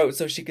her throat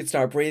so she could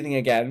start breathing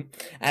again.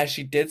 As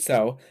she did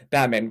so,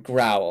 Batman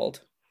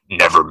growled.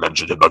 Never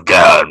mention him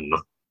again.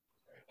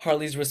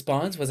 Harley's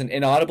response was an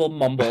inaudible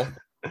mumble.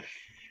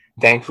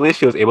 Thankfully,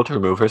 she was able to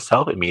remove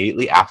herself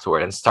immediately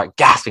afterward and start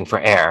gasping for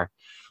air.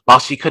 While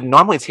she could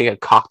normally take a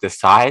cock this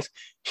size,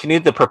 she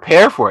needed to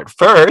prepare for it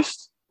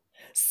first.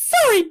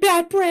 Sorry,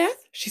 Bad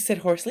Breath, she said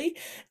hoarsely.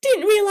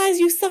 Didn't realize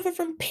you suffer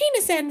from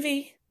penis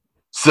envy.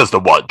 Says the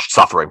one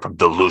suffering from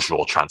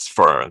delusional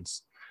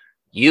transference.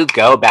 You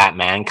go,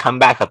 Batman. Come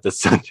back up the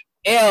sun.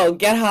 Ew,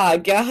 get her,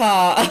 get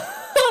her.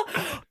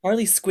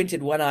 Harley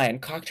squinted one eye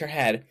and cocked her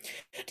head.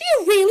 Do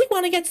you really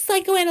want to get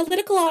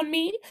psychoanalytical on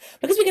me?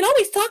 Because we can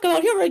always talk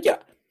about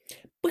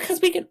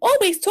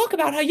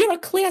how you're a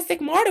classic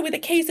martyr with a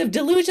case of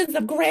delusions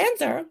of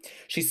grandeur.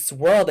 She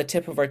swirled the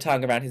tip of her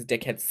tongue around his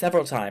dickhead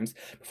several times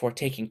before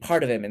taking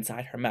part of him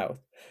inside her mouth,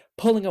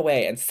 pulling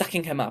away and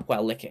sucking him up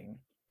while licking.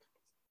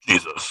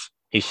 Jesus,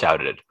 he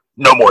shouted.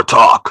 No more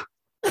talk.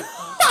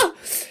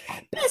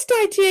 Best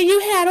idea you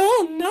had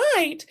all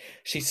night.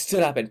 She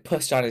stood up and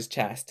pushed on his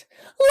chest.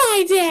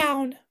 Lie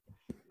down.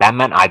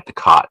 Batman eyed the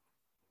cot.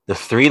 The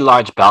 3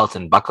 large belts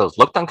and buckles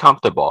looked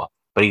uncomfortable,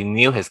 but he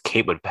knew his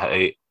cape would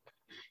pad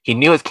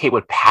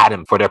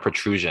him for their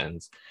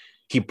protrusions.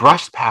 He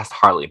brushed past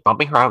Harley,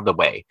 bumping her out of the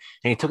way,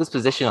 and he took his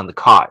position on the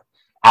cot.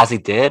 As he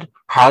did,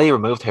 Harley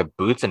removed her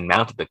boots and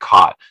mounted the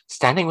cot,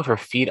 standing with her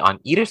feet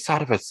on either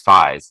side of his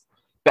thighs.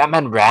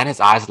 Batman ran his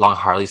eyes along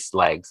Harley's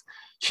legs.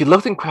 She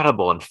looked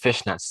incredible in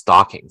fishnet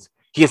stockings.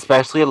 He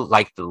especially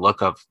liked the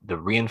look of the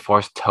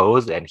reinforced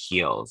toes and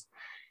heels.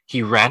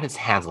 He ran his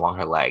hands along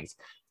her legs,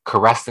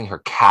 caressing her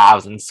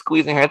calves and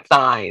squeezing her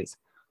thighs.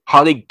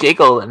 Harley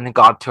giggled and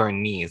got to her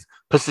knees,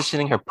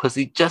 positioning her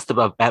pussy just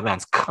above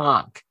Batman's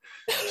cock.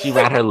 She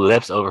ran her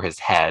lips over his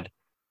head,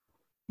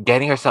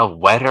 getting herself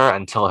wetter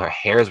until her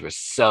hairs were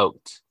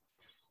soaked.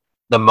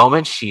 The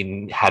moment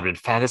she had been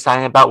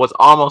fantasizing about was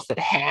almost at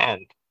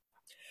hand.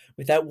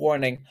 Without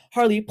warning,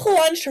 Harley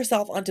plunged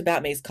herself onto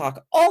Batman's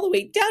cock all the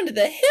way down to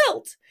the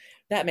hilt.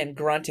 Batman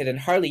grunted and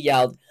Harley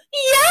yelled,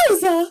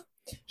 Yowza!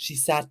 She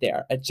sat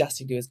there,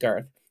 adjusting to his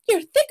girth.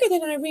 You're thicker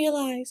than I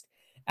realized.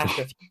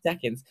 After a few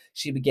seconds,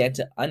 she began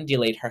to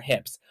undulate her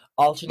hips,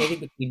 alternating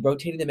between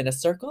rotating them in a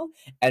circle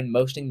and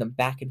motioning them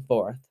back and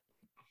forth.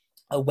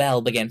 A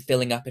well began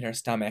filling up in her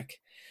stomach.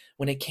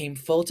 When it came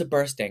full to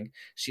bursting,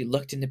 she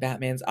looked into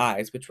Batman's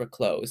eyes, which were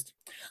closed.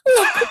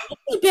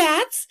 Look,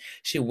 bats!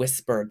 She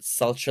whispered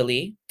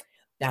sultrily.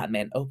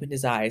 Batman opened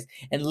his eyes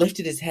and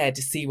lifted his head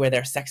to see where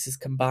their sexes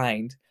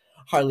combined.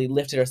 Harley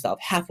lifted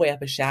herself halfway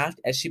up a shaft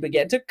as she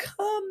began to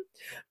come.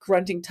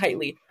 Grunting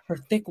tightly, her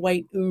thick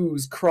white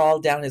ooze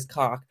crawled down his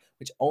cock,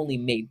 which only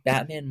made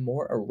Batman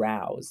more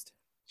aroused.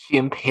 She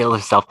impaled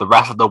herself the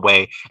rest of the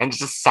way and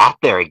just sat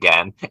there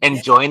again,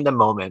 enjoying the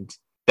moment.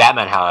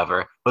 Batman,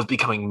 however, was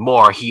becoming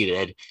more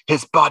heated.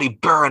 His body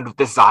burned with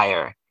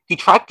desire. He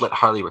tried to let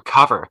Harley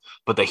recover,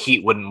 but the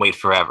heat wouldn't wait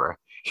forever.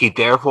 He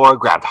therefore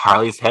grabbed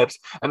Harley's hips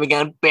and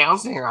began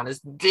bouncing her on his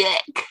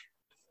dick.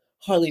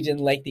 Harley didn't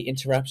like the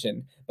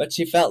interruption, but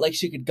she felt like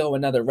she could go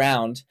another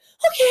round.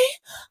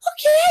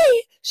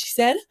 Okay, she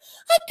said.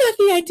 I've got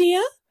the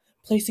idea.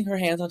 Placing her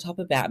hands on top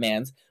of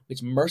Batman's,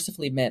 which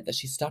mercifully meant that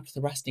she stopped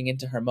thrusting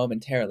into her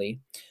momentarily,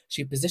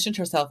 she positioned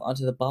herself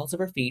onto the balls of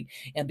her feet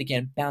and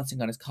began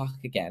bouncing on his cock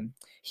again.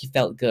 He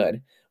felt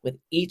good. With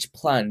each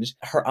plunge,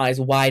 her eyes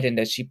widened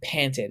as she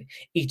panted,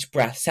 each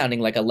breath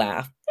sounding like a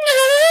laugh.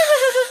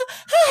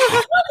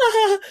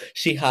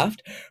 She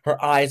huffed,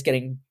 her eyes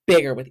getting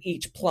bigger with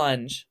each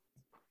plunge.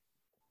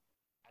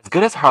 As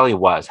good as Harley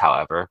was,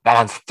 however,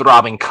 Batman's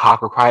throbbing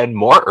cock required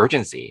more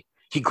urgency.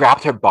 He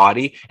grabbed her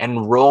body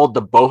and rolled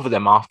the both of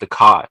them off the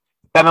cot.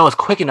 Batman was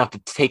quick enough to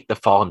take the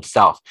fall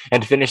himself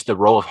and finish the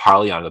roll of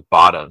Harley on the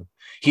bottom.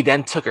 He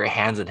then took her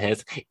hands in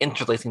his,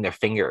 interlacing their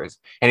fingers,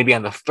 and he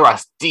began to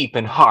thrust deep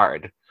and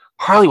hard.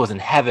 Harley was in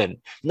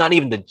heaven. Not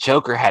even the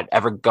Joker had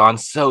ever gone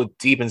so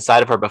deep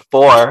inside of her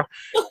before.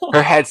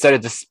 Her head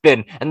started to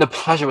spin, and the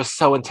pleasure was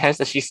so intense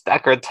that she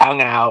stuck her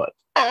tongue out.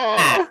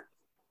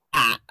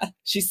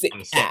 She said,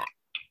 I'm sick.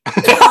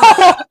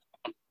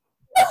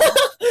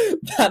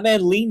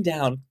 Batman leaned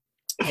down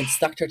and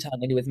stuck her tongue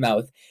into his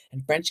mouth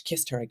and French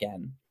kissed her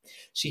again.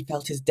 She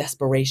felt his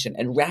desperation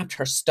and wrapped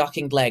her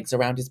stockinged legs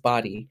around his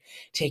body,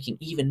 taking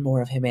even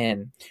more of him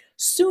in.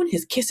 Soon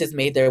his kisses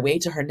made their way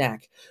to her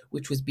neck,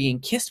 which was being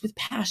kissed with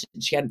passion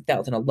she hadn't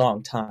felt in a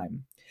long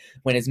time.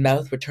 When his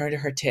mouth returned to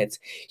her tits,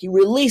 he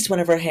released one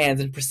of her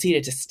hands and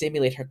proceeded to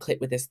stimulate her clit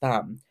with his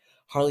thumb.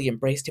 Harley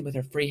embraced him with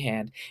her free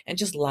hand and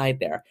just lied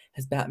there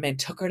as Batman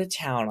took her to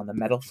town on the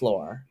metal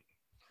floor.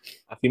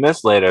 A few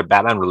minutes later,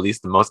 Batman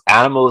released the most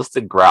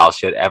animalistic growl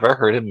she had ever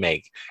heard him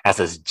make as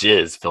his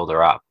jizz filled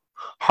her up.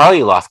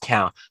 Harley lost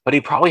count, but he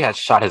probably had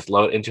shot his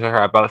load into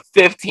her about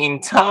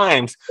 15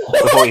 times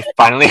before he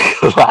finally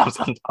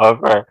collapsed on top of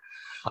her.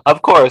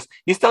 Of course,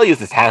 he still used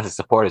his hands to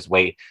support his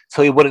weight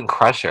so he wouldn't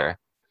crush her.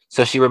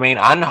 So she remained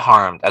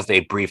unharmed as they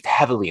breathed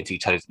heavily into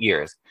each other's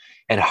ears,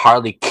 and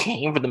Harley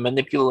came for the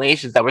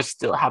manipulations that were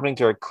still happening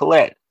to her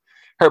clit.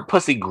 Her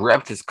pussy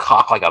gripped his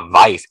cock like a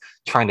vice,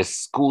 trying to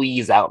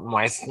squeeze out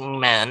my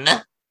semen.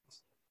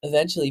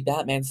 Eventually,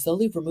 Batman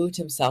slowly removed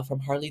himself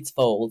from Harley's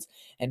folds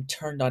and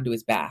turned onto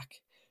his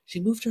back. She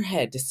moved her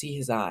head to see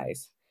his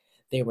eyes.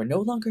 They were no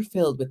longer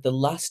filled with the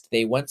lust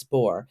they once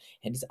bore,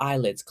 and his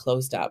eyelids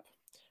closed up.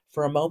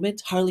 For a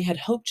moment, Harley had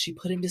hoped she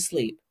put him to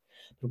sleep,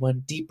 but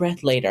one deep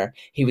breath later,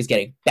 he was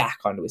getting back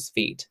onto his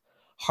feet.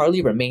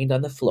 Harley remained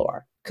on the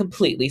floor,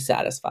 completely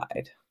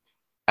satisfied.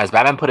 As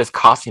Batman put his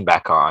costume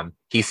back on,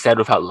 he said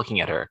without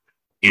looking at her,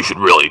 You should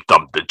really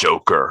dump the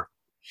Joker.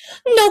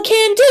 No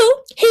can do.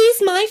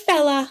 He's my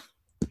fella.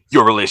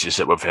 Your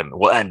relationship with him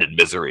will end in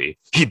misery.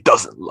 He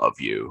doesn't love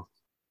you.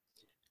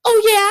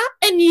 Oh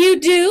yeah? And you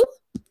do?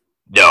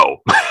 No.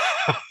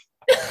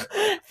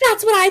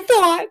 That's what I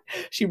thought.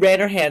 She ran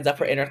her hands up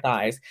her inner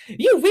thighs.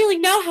 You really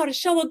know how to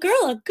show a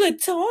girl a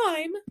good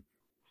time.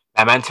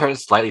 Batman turned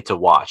slightly to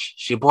watch.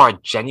 She bore a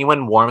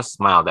genuine warm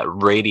smile that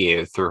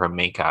radiated through her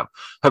makeup.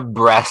 Her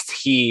breast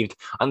heaved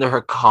under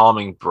her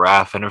calming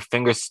breath, and her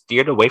fingers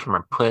steered away from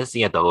her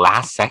pussy at the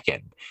last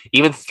second.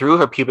 Even through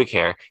her pubic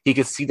hair, he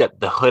could see that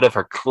the hood of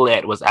her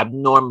clit was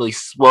abnormally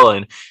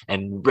swollen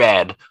and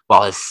red,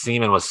 while his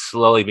semen was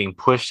slowly being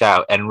pushed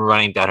out and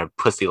running down her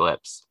pussy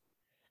lips.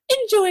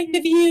 Enjoying the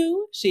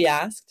view? She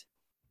asked.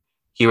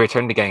 He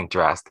returned to getting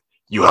dressed.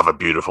 You have a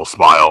beautiful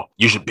smile.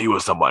 You should be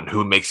with someone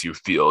who makes you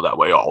feel that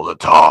way all the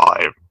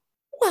time.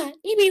 What?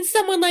 You mean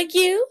someone like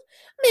you?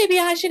 Maybe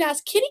I should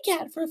ask Kitty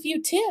Cat for a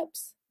few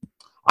tips.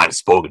 I'm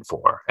spoken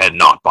for, and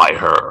not by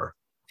her.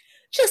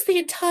 Just the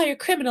entire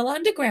criminal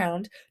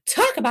underground.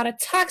 Talk about a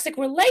toxic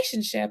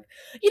relationship.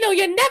 You know,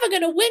 you're never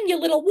going to win your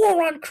little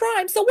war on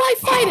crime, so why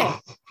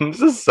fight it?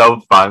 This is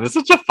so fun. This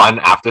is such a fun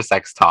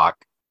after-sex talk.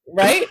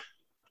 Right?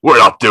 We're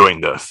not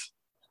doing this.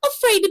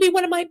 Afraid to be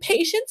one of my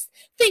patients?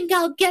 Think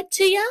I'll get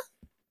to ya?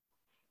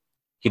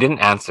 He didn't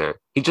answer.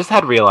 He just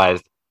had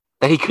realized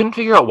that he couldn't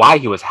figure out why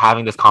he was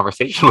having this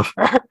conversation with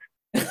her.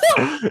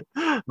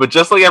 But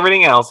just like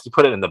everything else, he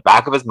put it in the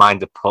back of his mind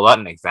to pull out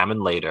and examine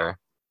later.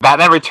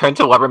 Batman returned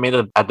to what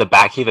remained at the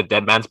back of the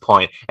dead man's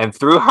point and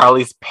threw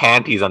Harley's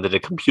panties onto the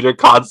computer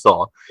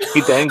console.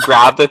 He then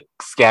grabbed the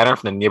scanner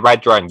from the nearby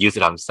drawer and used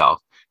it on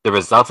himself. The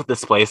results of the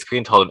display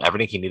screen told him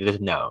everything he needed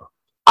to know.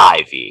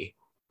 Ivy.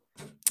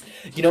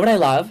 You know what I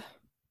love?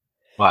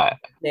 What?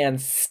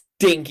 Man's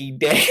stinky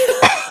dick.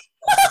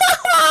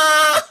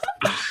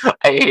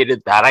 I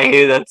hated that. I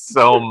hated that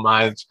so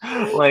much.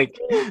 Like,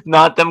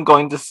 not them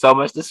going to so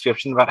much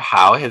description about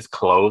how his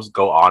clothes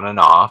go on and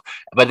off,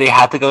 but they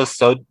had to go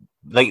so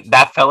like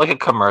that felt like a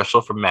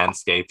commercial for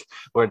Manscaped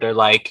where they're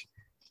like,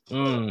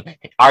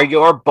 are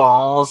your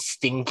balls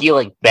stinky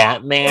like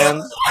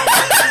Batman's?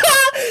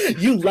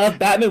 You love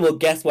Batman? Well,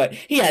 guess what?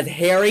 He has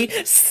hairy,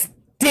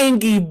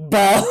 stinky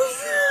balls.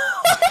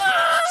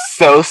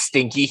 So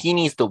stinky, he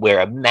needs to wear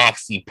a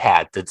maxi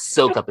pad to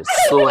soak up his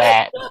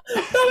sweat.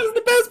 That was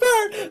the best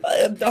part.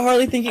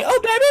 Harley thinking, oh,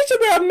 Batman should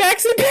wear a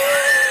maxi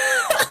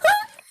pad.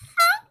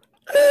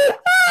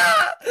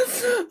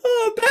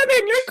 Oh,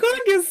 Batman, your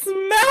cock is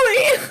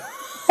smelly.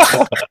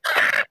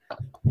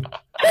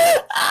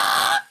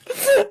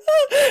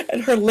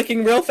 And her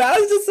licking real fast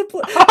just to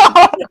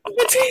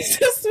taste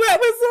the sweat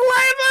with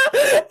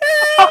saliva.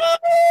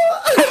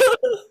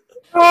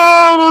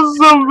 Oh,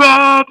 that's so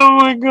bad. Oh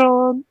my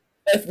god.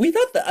 If we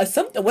thought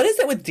that what is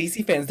it with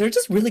DC fans? They're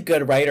just really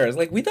good writers.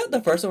 Like we thought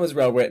the first one was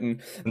well written.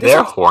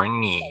 They're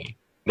horny.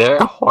 They're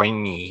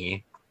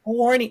horny.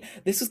 Horny.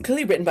 This was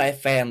clearly written by a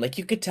fan. Like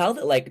you could tell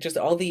that like just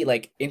all the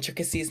like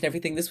intricacies and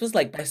everything. This was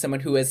like by someone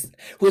who has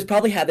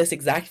probably had this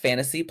exact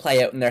fantasy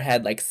play out in their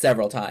head like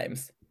several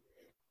times.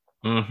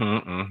 And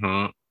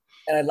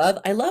I love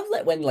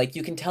that when like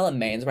you can tell a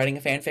man's writing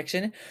a fan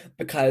fiction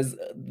because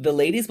the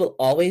ladies will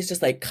always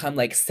just like come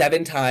like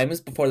 7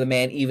 times before the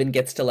man even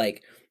gets to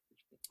like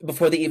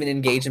before they even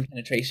engage in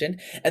penetration,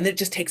 and then it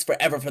just takes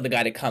forever for the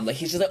guy to come. Like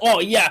he's just like, oh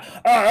yeah,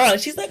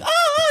 she's like,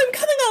 oh, I'm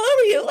coming all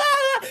over you,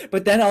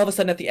 but then all of a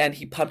sudden at the end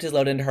he pumped his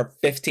load into her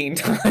 15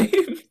 times.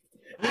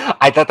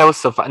 I thought that was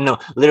so fun. No,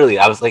 literally,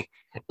 I was like,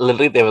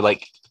 literally, they were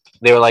like,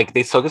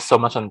 they focused so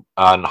much on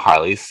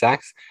Harley's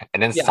sex,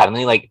 and then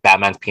suddenly like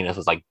Batman's penis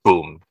was like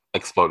boom,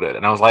 exploded,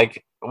 and I was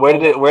like, when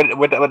did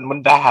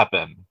that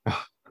happen?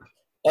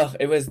 Oh,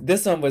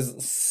 this one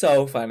was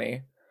so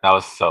funny. That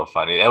was so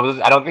funny. It was.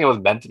 I don't think it was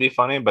meant to be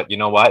funny, but you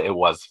know what? It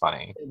was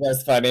funny. It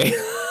was funny.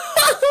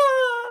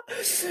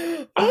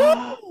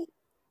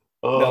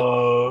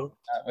 No,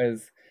 that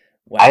was.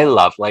 Wow. I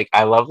love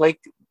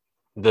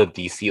the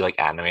DC like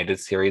animated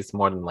series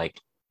more than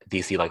like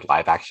DC like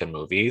live action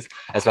movies,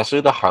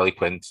 especially the Harley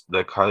Quinn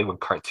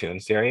cartoon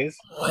series.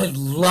 Oh, I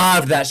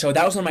loved that show.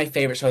 That was one of my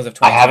favorite shows of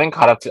 2020. I haven't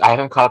caught up to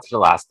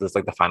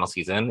the final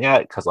season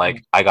yet because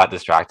like I got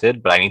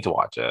distracted, but I need to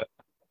watch it.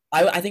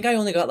 I think I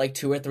only got like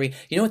 2 or 3.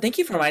 You know what? Thank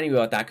you for reminding me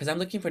about that because I'm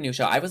looking for a new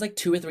show. I was like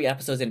 2 or 3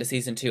 episodes into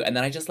season 2, and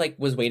then I just like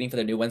was waiting for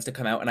the new ones to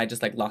come out, and I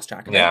just like lost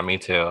track of it. Yeah, me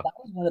too. That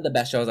was one of the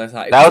best shows I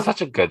saw. That was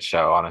such a good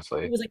show,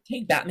 honestly. It was like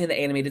take Batman the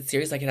animated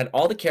series, like it had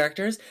all the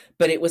characters,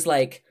 but it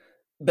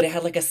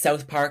had like a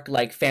South Park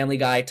like Family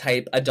Guy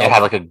type adult. It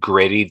had like a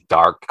gritty,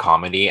 dark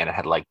comedy, and it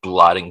had like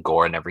blood and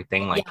gore and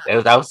everything. Like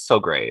that was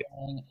so great.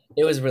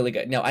 It was really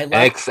good. No, I love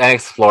and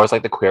explores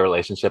like the queer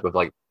relationship of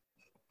like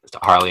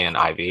Harley and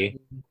Ivy.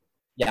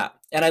 Yeah,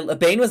 and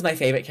Bane was my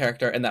favorite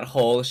character in that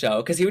whole show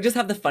because he would just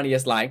have the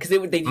funniest line because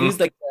they'd use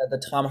like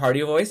the Tom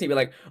Hardy voice. And he'd be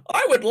like,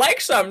 "I would like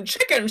some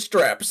chicken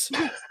strips,"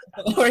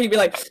 or he'd be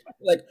like,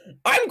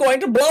 "I'm going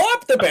to blow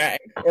up the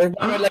bank," or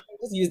like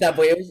just use that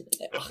voice.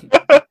 It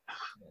was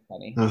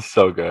funny. It's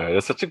so good.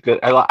 It's such a good.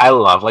 I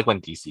love like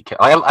when DC.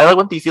 I like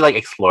when DC like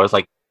explores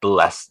like the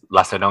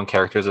lesser known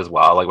characters as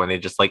well. Like when they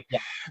just like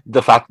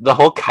the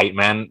whole Kite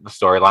Man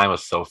storyline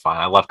was so fun.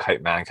 I love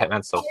Kite Man. Kite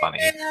Man's so funny.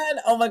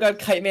 Oh my god,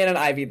 Kite Man and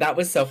Ivy. That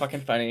was so fucking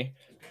funny.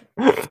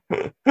 And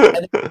then,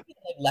 like,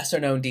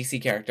 lesser known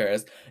DC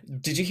characters.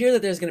 Did you hear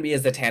that there's going to be a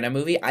Zatanna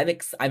movie? I'm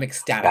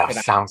ecstatic.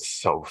 That sounds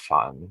so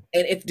fun.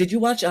 And did you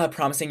watch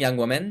Promising Young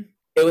Woman?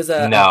 It was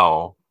a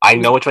no. I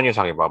know which one you're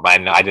talking about, but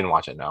I didn't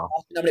watch it. No.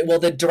 Well,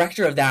 the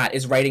director of that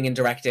is writing and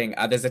directing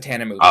the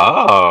Zatanna movie.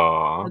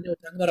 Oh. They were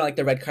talking about it on like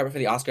the red carpet for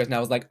the Oscars, and I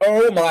was like,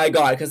 oh my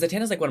god, because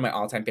Zatanna's like one of my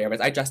all-time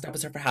favorites. I dressed up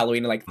as her for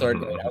Halloween in like 3rd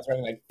grade. I was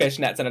wearing like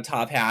fishnets and a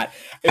top hat.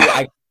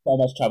 I got so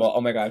much trouble. Oh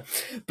my god.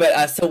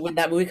 But so when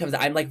that movie comes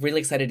out, I'm like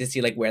really excited to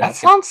see like where that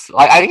sounds.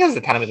 Like, I think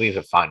Zatanna movies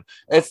are fun.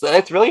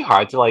 It's really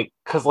hard to like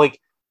because like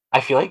I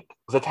feel like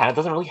Zatanna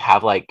doesn't really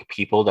have like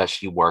people that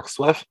she works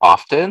with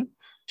often.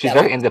 She's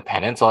very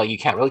independent, so like you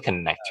can't really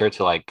connect her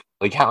to like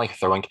you can't like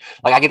throw in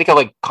like I can think of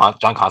like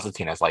John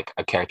Constantine as like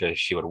a character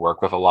she would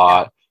work with a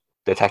lot.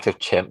 Detective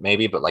Chimp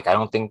maybe, but like I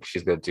don't think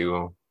she's gonna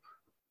do.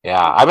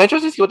 Yeah, I'm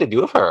interested to see what they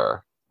do with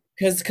her.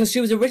 Because she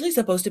was originally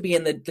supposed to be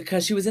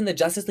because she was in the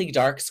Justice League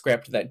Dark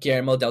script that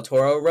Guillermo del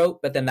Toro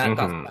wrote, but then that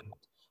got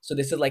so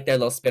this is like their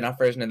little spin-off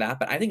version of that.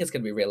 But I think it's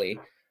gonna be really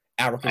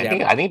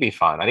abracadabra. I think it'd be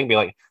fun. I think it'd be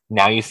like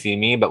Now You See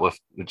Me, but with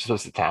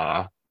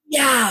Zatanna.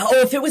 Yeah.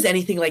 Oh, if it was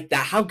anything like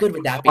that, how good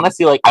would that be? I want to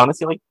see like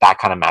that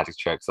kind of magic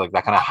tricks, like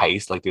that kind of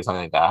heist, like do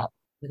something like that.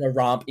 Like a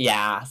romp.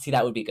 Yeah. See,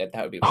 that would be good.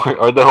 That would be good.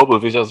 Or the whole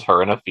movie is just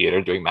her in a theater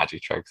doing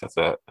magic tricks. That's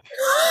it.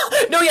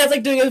 No, yeah, it's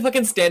like doing a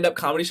fucking stand-up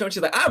comedy show, and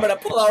she's like, "I'm gonna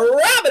pull a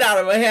rabbit out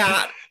of my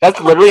hat." That's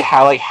literally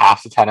how like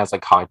half Zatanna's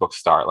like comic books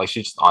start. Like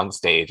she's just on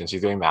stage and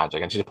she's doing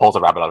magic and she just pulls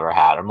a rabbit out of her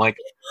hat. I'm like,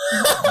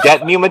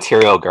 get new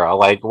material, girl.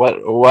 Like what?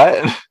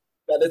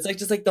 Yeah, it's like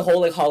just like the whole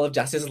like Hall of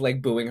Justice is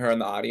like booing her in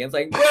the audience,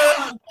 like, "Boo,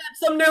 get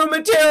some new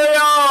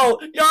material!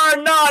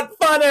 You're not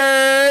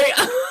funny!"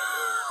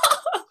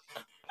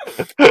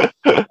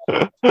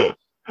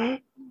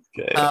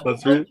 Okay, What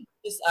let's would read. you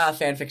give this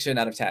fan fiction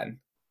out of 10?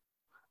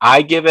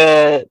 I give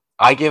it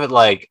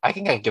like I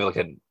think I give it like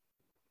an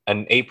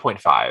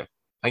 8.5.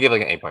 I give it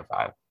like an 8.5.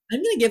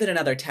 I'm gonna give it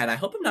another 10. I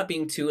hope I'm not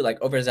being too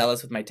like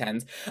overzealous with my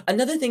 10s.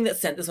 Another thing that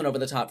sent this one over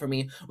the top for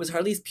me was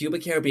Harley's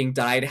pubic hair being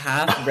dyed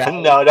half red.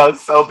 No, that was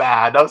so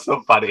bad. That was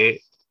so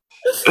funny.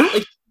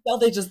 Like, well,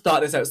 they just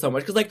thought this out so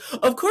much because, like,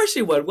 of course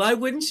she would. Why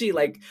wouldn't she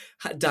like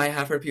dye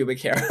half her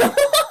pubic hair?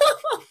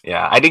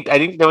 Yeah, I think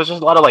there was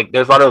just a lot of like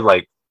there's a lot of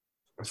like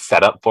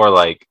setup for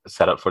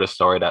the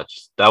story that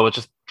was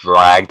just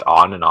dragged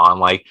on and on.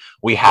 Like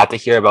we had to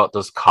hear about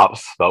those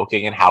cops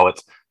smoking and how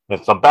it's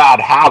a bad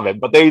habit,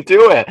 but they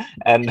do it.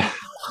 And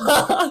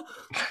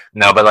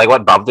no, but like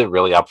what bumped it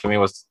really up for me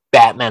was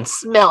Batman's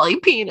smelly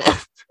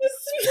penis.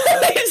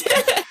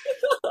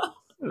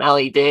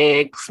 Smelly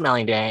dick,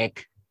 smelly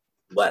dick.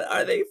 What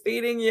are they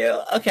feeding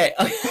you? Okay.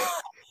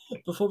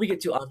 Before we get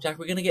too off track,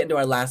 we're gonna get into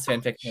our last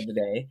fanfiction of the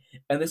day,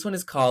 and this one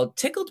is called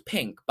 "Tickled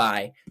Pink"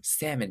 by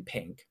Salmon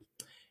Pink.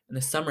 And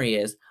the summary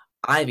is: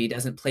 Ivy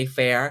doesn't play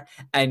fair,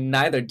 and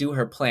neither do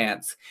her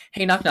plants.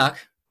 Hey, knock knock.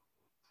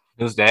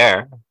 Who's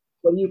there?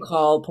 What do you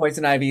call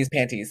Poison Ivy's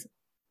panties?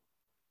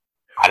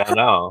 I don't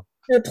know.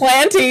 Her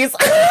planties.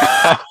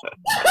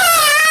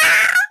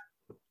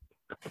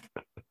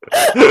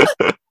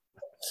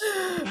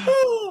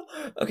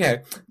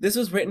 Okay, this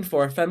was written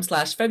for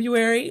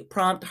Fem/February.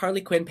 Prompt: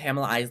 Harley Quinn,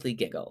 Pamela Isley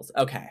giggles.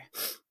 Okay.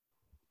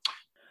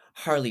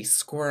 Harley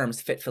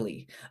squirms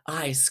fitfully,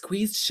 eyes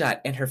squeezed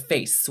shut and her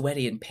face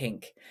sweaty and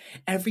pink.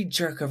 Every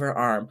jerk of her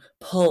arm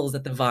pulls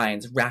at the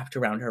vines wrapped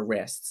around her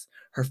wrists,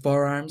 her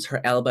forearms,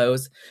 her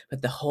elbows,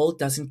 but the hold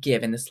doesn't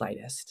give in the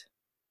slightest.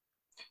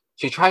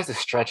 She tries to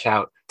stretch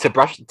out, to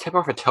brush the tip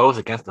of her toes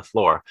against the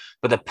floor,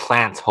 but the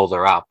plants hold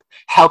her up,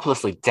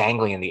 helplessly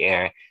dangling in the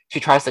air. She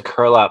tries to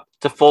curl up,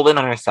 to fold in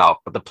on herself,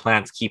 but the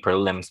plants keep her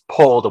limbs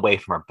pulled away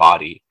from her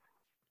body.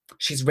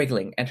 She's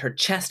wriggling, and her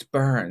chest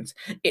burns.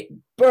 It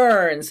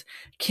burns!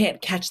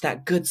 Can't catch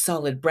that good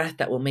solid breath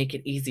that will make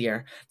it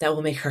easier, that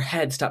will make her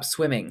head stop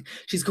swimming.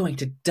 She's going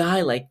to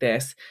die like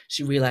this,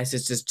 she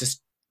realizes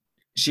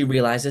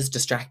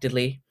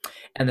distractedly,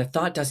 and the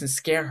thought doesn't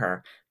scare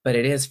her, but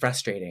it is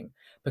frustrating,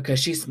 because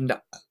she's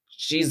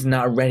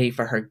not ready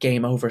for her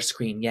game over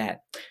screen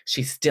yet.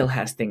 She still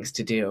has things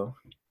to do.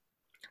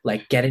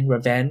 Like getting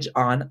revenge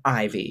on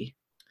Ivy.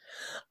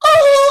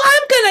 "Oh,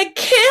 I'm gonna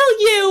kill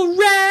you,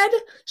 Red!"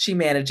 she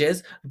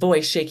manages,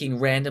 voice shaking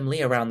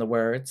randomly around the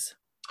words.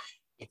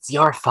 It's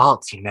your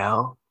fault, you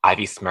know,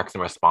 Ivy smirks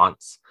in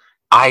response,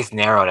 eyes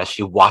narrowed as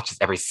she watches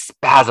every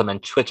spasm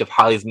and twitch of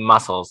Harley's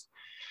muscles.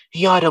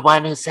 You're the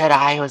one who said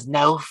I was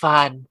no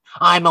fun.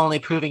 I'm only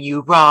proving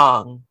you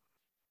wrong.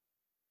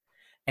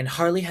 And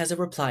Harley has a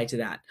reply to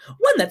that,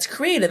 one that's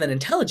creative and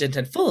intelligent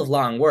and full of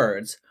long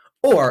words.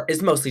 Or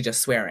is mostly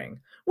just swearing.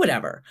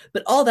 Whatever.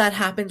 But all that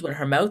happens when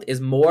her mouth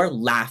is more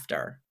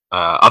laughter.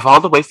 Of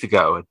all the ways to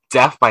go,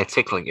 death by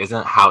tickling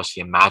isn't how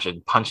she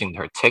imagined punching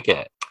her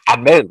ticket.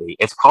 Admittedly,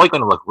 it's probably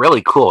going to look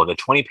really cool. The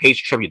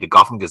 20-page tribute the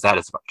Gotham Gazette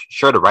is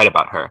sure to write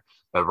about her.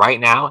 But right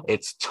now,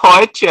 it's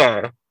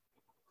torture.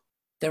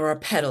 There are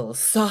petals,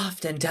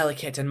 soft and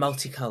delicate and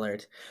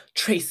multicolored,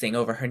 tracing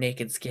over her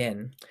naked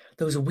skin.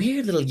 Those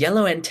weird little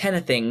yellow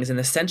antenna things in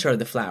the center of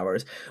the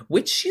flowers,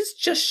 which she's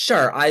just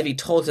sure Ivy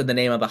told her the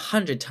name of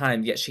 100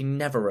 times, yet she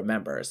never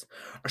remembers,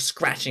 are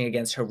scratching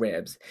against her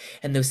ribs.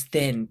 And those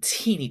thin,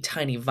 teeny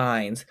tiny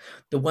vines,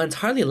 the ones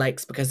Harley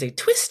likes because they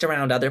twist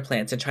around other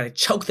plants and try to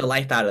choke the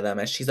life out of them,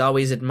 as she's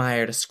always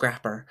admired a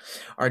scrapper,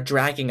 are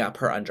dragging up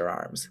her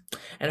underarms.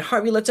 And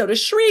Harvey lets out a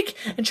shriek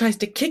and tries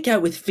to kick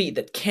out with feet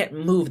that can't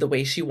move the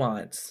way she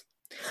wants.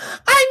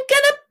 "I'm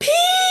gonna pee!"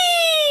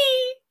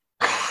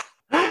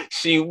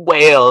 She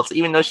wails,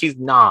 even though she's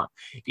not.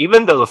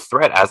 Even though the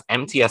threat as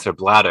empty as her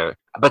bladder.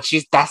 But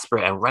she's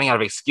desperate and running out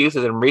of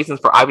excuses and reasons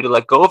for Ivy to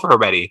let go of her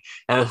already.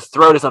 And her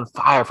throat is on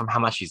fire from how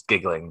much she's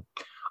giggling.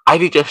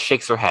 Ivy just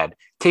shakes her head,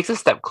 takes a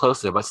step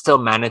closer, but still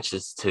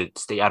manages to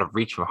stay out of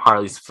reach from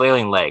Harley's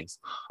flailing legs,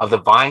 of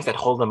the vines that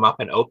hold them up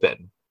and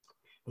open.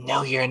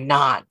 No, you're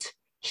not,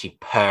 she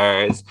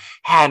purrs,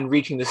 hand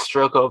reaching to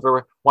stroke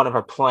over one of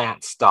her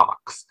plant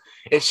stalks.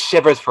 It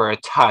shivers for her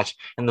touch,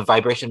 and the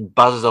vibration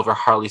buzzes over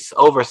Harley's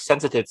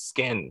oversensitive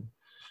skin.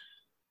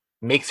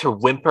 Makes her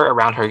whimper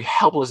around her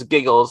helpless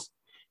giggles.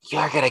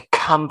 You're gonna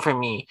come for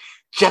me,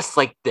 just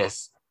like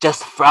this,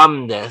 just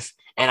from this,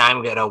 and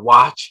I'm gonna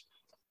watch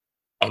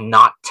and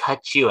not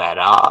touch you at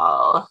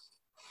all.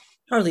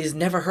 Harley's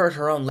never heard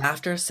her own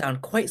laughter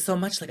sound quite so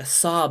much like a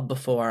sob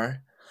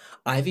before.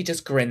 Ivy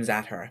just grins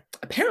at her,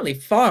 apparently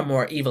far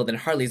more evil than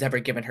Harley's ever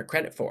given her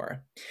credit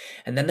for.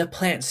 And then the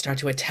plants start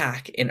to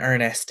attack in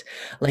earnest,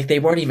 like they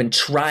weren't even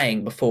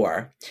trying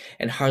before.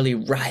 And Harley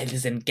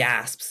writhes and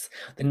gasps,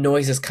 the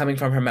noises coming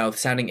from her mouth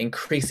sounding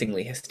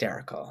increasingly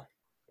hysterical.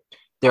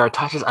 There are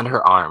touches under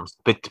her arms,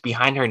 but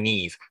behind her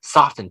knees,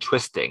 soft and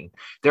twisting.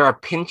 There are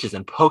pinches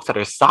and pokes at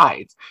her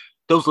sides.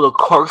 Those little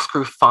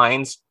corkscrew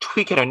fines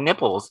tweak at her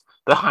nipples,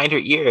 behind her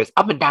ears,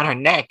 up and down her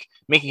neck,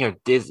 making her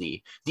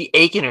dizzy. The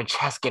ache in her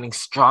chest getting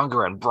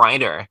stronger and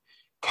brighter.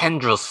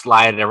 Tendrils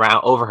sliding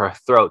around over her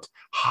throat,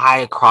 high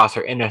across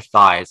her inner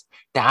thighs,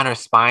 down her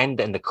spine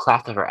and the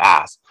cleft of her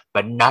ass.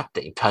 But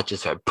nothing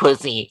touches her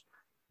pussy.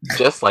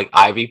 Just like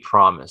Ivy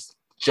promised.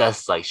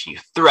 Just like she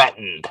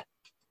threatened.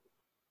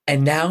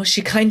 And now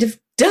she kind of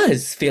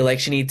does feel like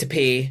she needs to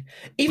pee,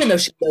 even though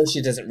she knows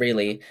she doesn't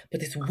really.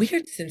 But this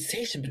weird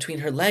sensation between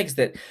her legs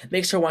that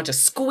makes her want to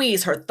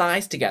squeeze her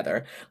thighs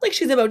together, like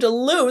she's about to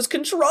lose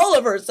control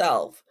of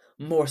herself,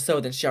 more so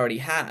than she already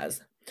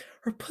has.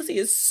 Her pussy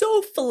is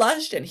so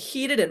flushed and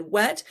heated and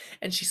wet,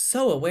 and she's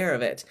so aware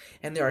of it.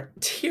 And there are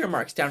tear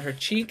marks down her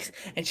cheeks,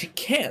 and she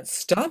can't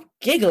stop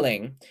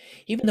giggling.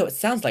 Even though it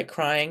sounds like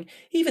crying,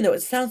 even though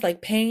it sounds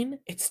like pain,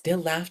 it's still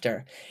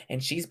laughter.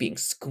 And she's being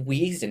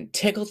squeezed and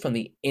tickled from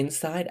the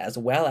inside as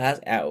well as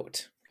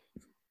out.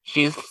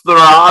 She's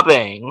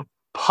throbbing,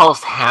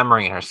 pulse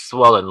hammering in her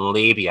swollen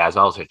labia as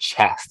well as her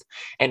chest,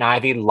 and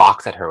Ivy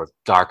looks at her with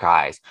dark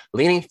eyes,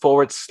 leaning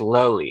forward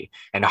slowly,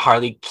 and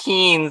Harley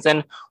keens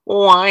and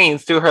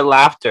whines through her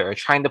laughter,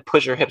 trying to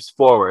push her hips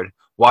forward,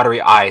 watery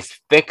eyes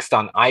fixed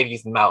on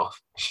Ivy's mouth.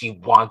 She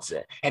wants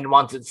it, and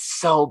wants it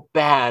so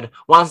bad,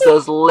 wants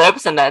those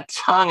lips and that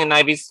tongue in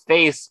Ivy's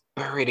face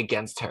buried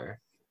against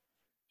her.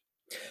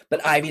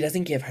 But Ivy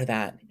doesn't give her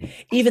that,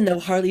 even though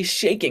Harley's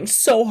shaking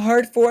so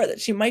hard for it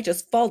that she might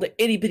just fall to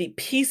itty-bitty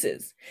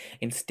pieces.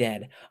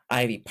 Instead,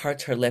 Ivy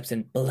parts her lips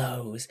and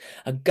blows,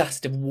 a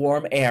gust of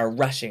warm air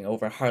rushing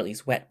over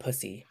Harley's wet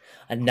pussy.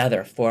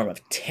 Another form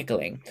of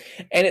tickling.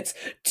 And it's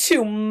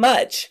too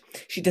much!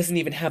 She doesn't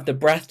even have the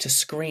breath to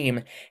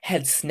scream,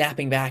 head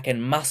snapping back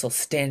and muscles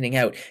standing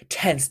out,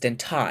 tensed and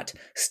taut,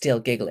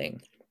 still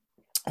giggling.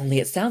 Only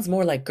it sounds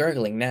more like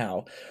gurgling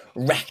now,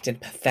 wrecked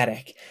and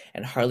pathetic,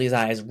 and Harley's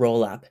eyes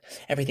roll up,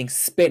 everything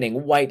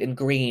spinning white and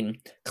green,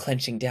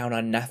 clenching down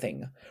on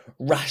nothing.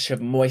 Rush of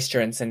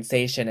moisture and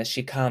sensation as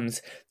she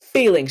comes,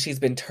 feeling she's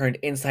been turned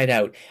inside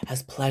out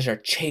as pleasure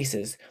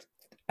chases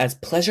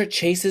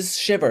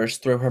shivers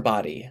through her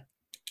body.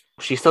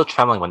 She's still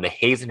trembling when the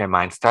haze in her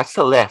mind starts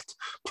to lift,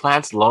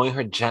 plants lowering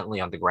her gently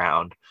on the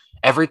ground.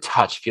 Every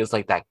touch feels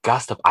like that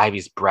gust of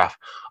Ivy's breath,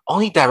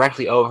 only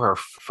directly over her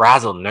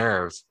frazzled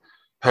nerves.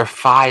 Her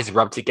thighs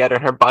rub together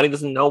and her body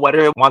doesn't know whether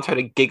it wants her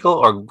to giggle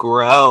or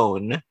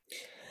groan.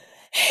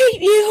 "Hate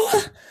you,"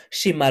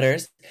 she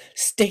mutters,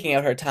 sticking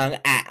out her tongue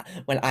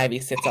when Ivy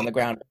sits on the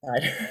ground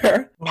beside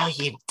her. No,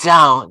 you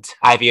don't,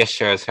 Ivy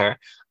assures her,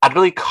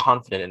 utterly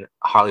confident in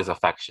Harley's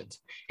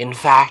affections. In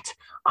fact,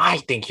 I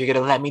think you're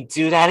gonna let me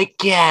do that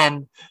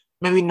again.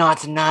 Maybe not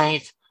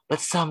tonight, but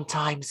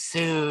sometime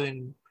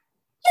soon.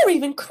 "You're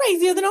even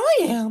crazier than I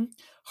am,"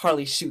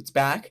 Harley shoots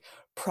back,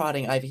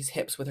 prodding Ivy's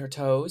hips with her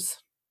toes.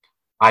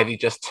 Ivy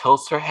just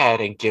tilts her head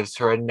and gives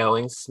her a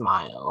knowing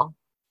smile.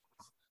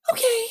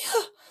 "Okay,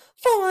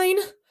 fine."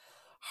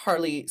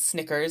 Harley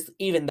snickers,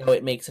 even though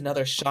it makes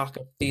another shock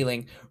of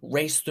feeling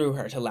race through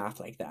her to laugh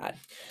like that.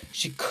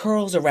 She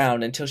curls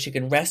around until she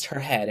can rest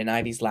her head in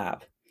Ivy's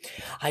lap.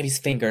 Ivy's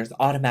fingers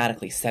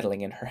automatically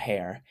settling in her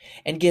hair,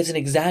 and gives an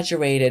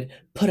exaggerated,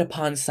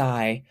 put-upon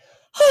sigh.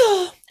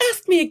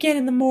 "Ask me again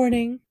in the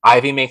morning."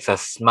 Ivy makes a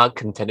smug,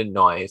 contented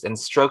noise and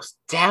strokes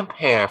damp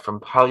hair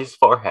from Harley's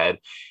forehead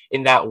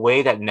in that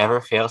way that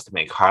never fails to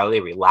make Harley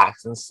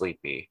relaxed and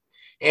sleepy.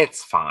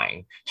 It's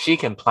fine. She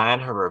can plan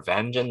her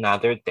revenge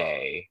another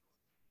day.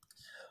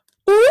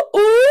 Ooh,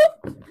 ooh.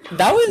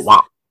 That was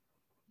Wow.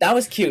 That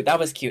was cute. That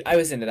was cute. I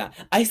was into that.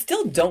 I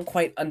still don't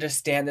quite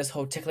understand this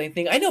whole tickling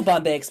thing. I know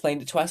Bombay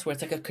explained it to us where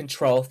it's like a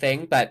control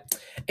thing, but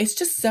it's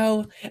just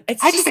so...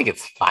 I just think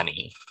it's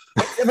funny.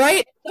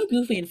 Right? So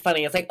goofy and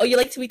funny. It's like, oh, you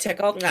like to be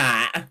tickled?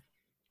 Nah.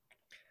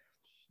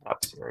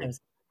 Absolutely.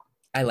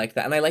 I like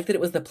that. And I like that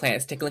it was the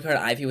plants tickling her, and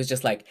Ivy was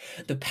just like,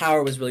 the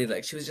power was really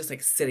like, she was just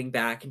like sitting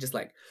back and just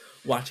like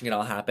watching it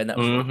all happen. That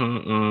was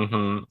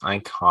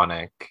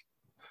Iconic.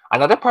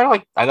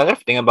 Another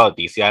thing about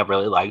DC I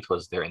really liked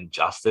was their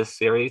Injustice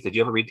series. Did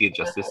you ever read the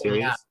Injustice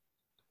series? Yeah.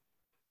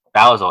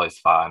 That was always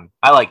fun.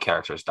 I like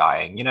characters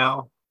dying, you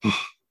know?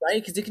 Right?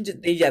 Because you can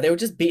just, they were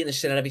just beating the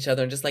shit out of each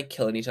other and just like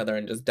killing each other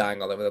and just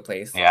dying all over the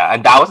place. Yeah,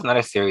 and that was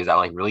another series that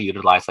like really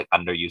utilized like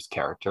underused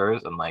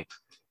characters and like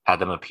had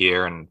them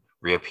appear and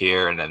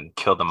reappear and then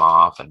kill them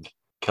off and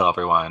kill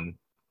everyone.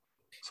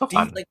 So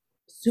fun. Like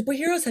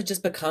superheroes have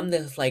just become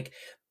this like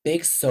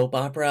big soap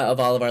opera of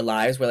all of our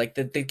lives where like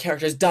the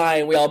characters die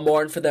and we all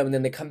mourn for them and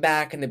then they come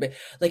back and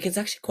like it's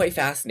actually quite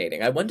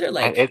fascinating. I wonder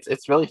like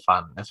it's really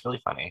fun. It's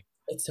really funny.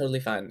 It's totally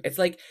fun. It's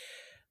like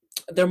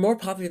they're more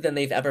popular than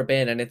they've ever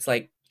been, and it's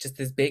like just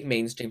this big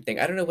mainstream thing.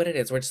 I don't know what it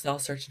is. We're just all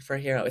searching for a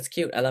hero. It's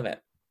cute. I love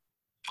it.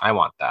 I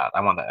want that.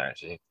 I want that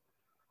energy.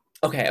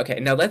 Okay.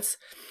 Now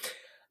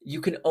you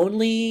can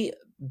only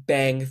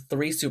bang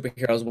 3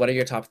 superheroes. What are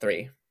your top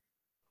 3?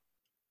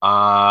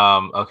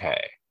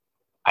 Okay.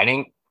 I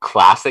think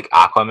classic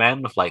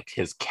Aquaman with like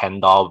his Ken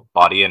doll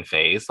body and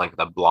face, like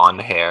the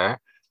blonde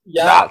hair.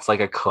 Yeah. That's like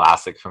a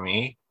classic for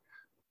me.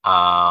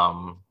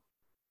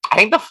 I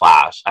think the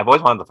Flash. I've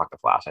always wanted to fuck the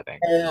Flash. I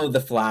think. Oh, the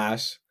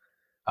Flash.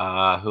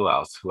 Who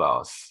else? Who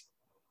else?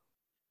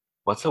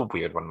 What's a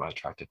weird one I'm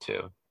attracted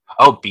to?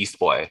 Oh, Beast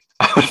Boy.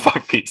 I would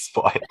fuck Beast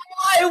Boy.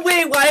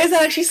 Wait, why is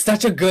that actually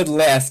such a good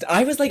list?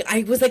 I was like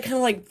kind of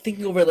like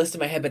thinking over a list in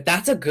my head, but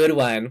that's a good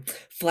one.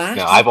 Flash.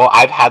 No,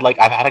 I've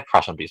had a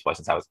crush on Beast Boy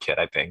since I was a kid.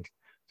 I think.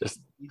 Just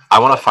I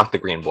want to fuck the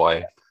Green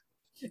Boy.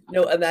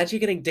 No, imagine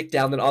getting dicked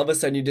down, then all of a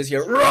sudden you just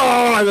hear roar,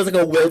 and there's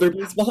like a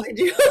wildebeest behind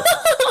you.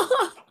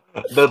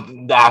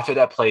 The actor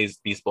that plays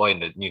Beast Boy in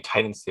the new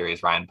Titans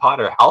series, Ryan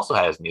Potter, also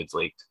had his nudes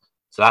leaked,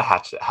 so that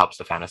helps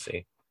the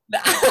fantasy.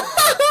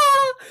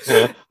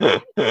 I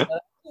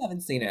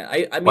haven't seen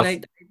it. I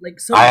mean,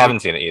 I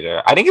haven't seen it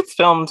either. I think it's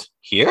filmed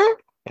here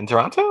in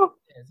Toronto.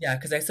 Yeah,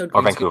 because I saw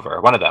or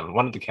Vancouver. One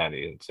of the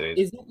Canadian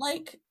cities.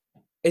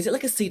 Is it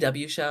like a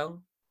CW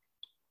show?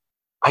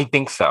 I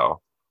think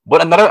so.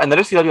 But another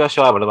CW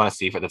show I would want to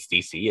see for this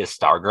DC is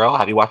Stargirl.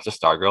 Have you watched the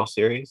Stargirl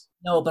series?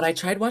 No, but I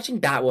tried watching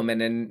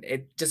Batwoman and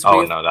it just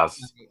no,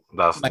 that's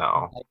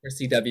no for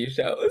CW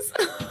shows.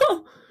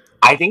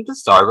 I think the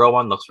Stargirl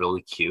one looks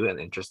really cute and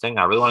interesting.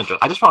 I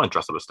just want to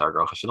dress up as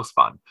Stargirl because she looks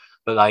fun.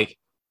 But like,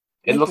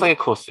 it looks like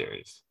a cool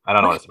series. I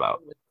don't know what it's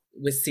about.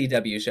 With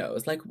CW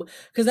shows, like,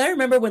 because I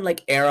remember when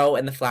like Arrow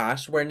and The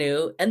Flash were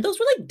new, and those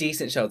were like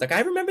decent shows. Like I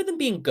remember them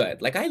being good.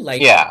 Like I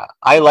like. Yeah,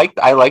 I liked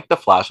The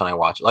Flash when I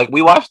watched. Like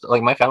we watched,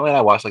 like my family and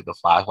I watched like The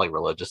Flash like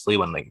religiously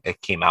when like it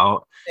came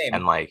out. Same.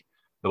 And like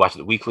we watched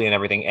it weekly and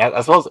everything,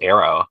 as well as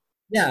Arrow.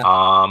 Yeah.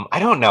 I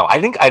don't know. I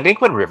think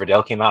when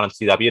Riverdale came out on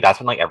CW, that's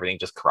when like everything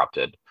just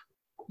corrupted.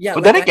 Yeah,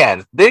 but like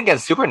then again,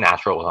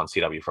 Supernatural was on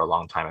CW for a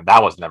long time, and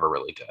that was never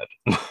really good.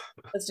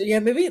 Yeah,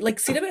 maybe like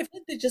CW. I feel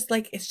like they just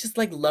like it's just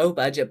like low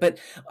budget, but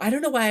I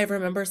don't know why I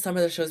remember some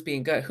of the shows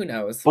being good. Who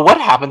knows? But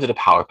what happened to the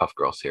Powerpuff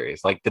Girls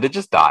series? Like, did it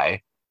just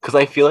die? Because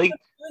I feel like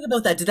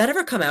about that. Did that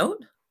ever come out?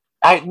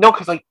 No,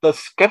 because like the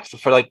scripts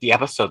for like the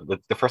episode,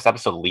 the first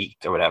episode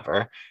leaked or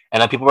whatever,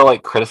 and then people were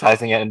like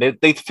criticizing it, and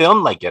they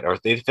filmed like it or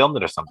they filmed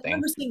it or something. I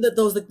remember seeing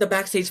those like the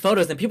backstage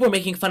photos, and people were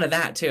making fun of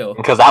that too.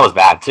 Because that was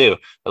bad too.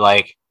 But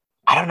like,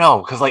 I don't know,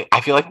 because like I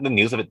feel like the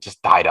news of it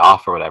just died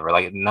off or whatever.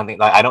 Like nothing.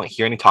 Like I don't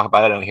hear any talk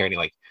about it. I don't hear any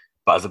like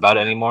buzz about it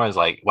anymore. It's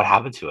like, what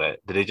happened to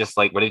it? Did they just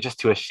like were they just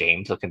too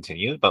ashamed to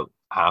continue? But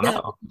I don't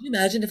know. Can you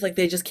imagine if like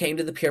they just came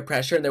to the peer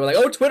pressure and they were like,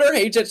 "Oh, Twitter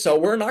hates it, so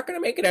we're not going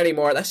to make it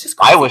anymore." That's just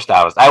crazy. I wish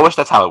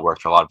that's how it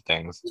worked for a lot of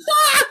things.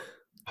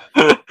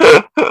 No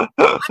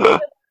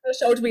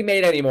show to be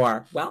made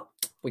anymore. Well,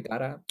 we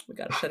gotta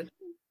shut it.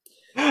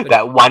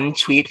 That one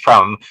tweet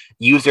from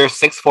user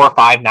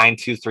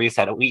 645923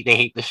 said they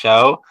hate the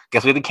show.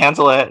 Guess we have to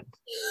cancel it.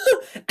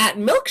 At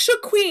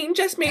Milkshake Queen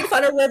just made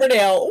fun of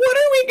Riverdale. What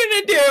are we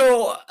gonna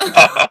do?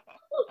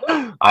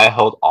 I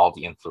hold all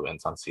the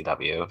influence on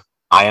CW.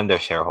 I am their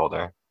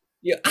shareholder.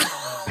 Yeah. I'm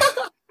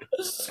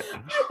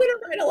gonna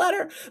write a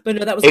letter. But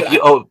no, that was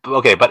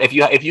but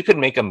if you could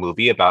make a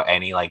movie about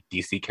any like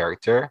DC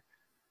character,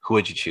 who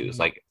would you choose?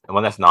 Like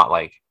one that's not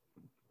like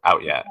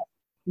out yet.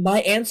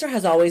 My answer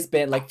has always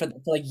been like for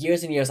like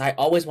years and years. I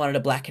always wanted a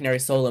Black Canary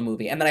solo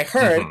movie, and then I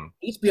heard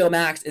HBO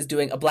Max is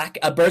doing a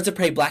Birds of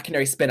Prey Black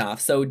Canary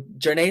spinoff. So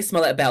Janae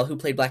Smollett Bell, who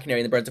played Black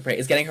Canary in the Birds of Prey,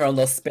 is getting her own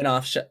little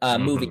spinoff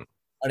movie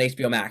on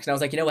HBO Max. And I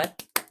was like, you know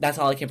what? That's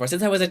all I came for.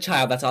 Since I was a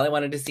child, that's all I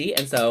wanted to see,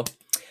 and so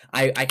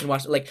I can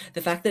watch. Like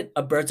the fact that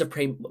a Birds of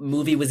Prey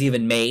movie was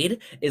even made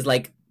is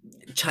like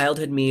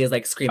childhood me is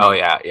like screaming. Oh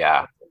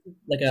yeah.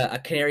 Like a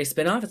Canary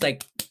spinoff. It's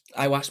like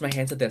I wash my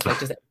hands at this. Like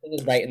just everything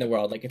is right in the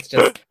world. Like it's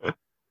just.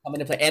 Coming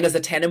to play, and as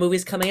the Zatanna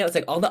movie's coming out, it's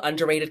like all the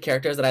underrated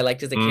characters that I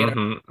liked as a kid.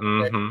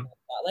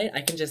 Spotlight.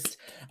 I can just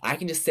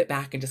sit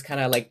back and just kind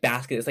of like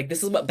bask. It's like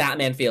this is what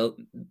Batman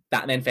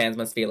fans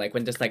must feel like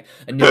when just like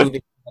a new movie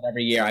comes out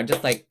every year. I'm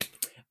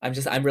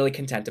really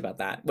content about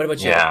that. What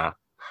about you? Yeah,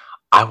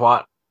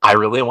 I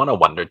really want a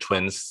Wonder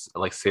Twins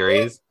like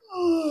series.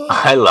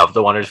 I love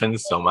the Wonder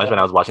Twins so much. When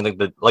I was watching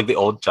the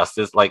old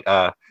Justice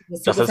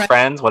Justice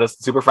Friends. What is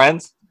Super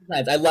Friends?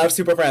 I love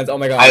Super Friends. Oh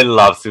my god, I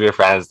love Super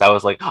Friends. That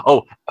was like,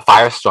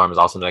 Firestorm is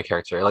also another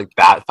character. Like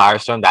that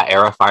Firestorm, that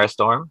era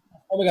Firestorm.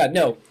 Oh my god,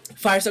 no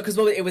Firestorm because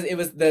it was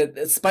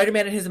the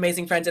Spider-Man and his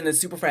amazing friends and the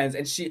Super Friends,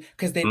 and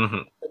because the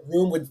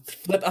room would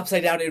flip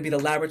upside down. It would be the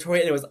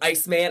laboratory, and it was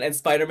Iceman and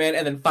Spider-Man,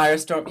 and then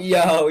Firestorm.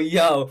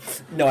 Yo,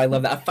 no, I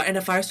love that. And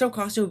a Firestorm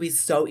costume would be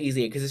so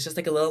easy because it's just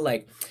like a little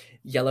like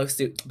yellow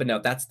suit. But no,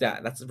 that's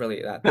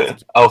really that.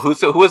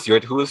 Who was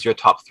your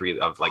top three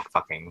of like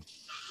fucking?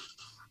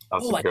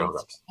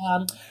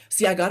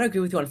 See, I gotta agree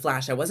with you on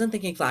Flash. I wasn't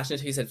thinking Flash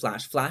until you said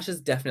Flash. Flash is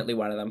definitely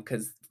one of them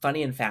because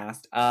funny and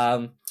fast.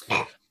 I'm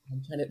trying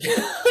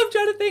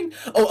to think.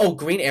 Oh,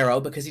 Green Arrow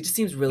because he just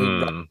seems really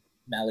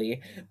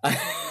smelly.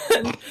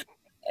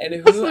 and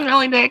who?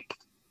 Smelly Nick.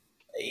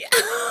 Yeah,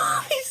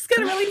 he's got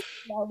a really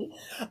smelly.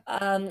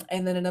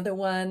 And then another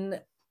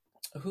one.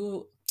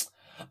 Who?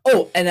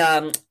 Oh,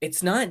 and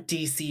it's not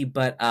DC,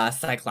 but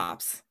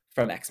Cyclops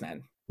from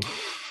X-Men.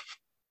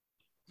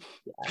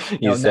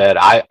 You said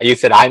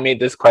I made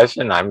this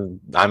question. I'm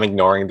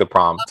ignoring the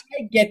prompt.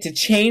 I get to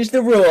change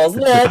the rules.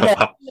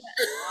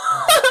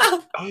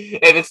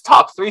 If it's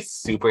top 3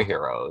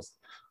 superheroes,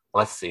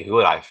 let's see, who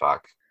would I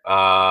fuck?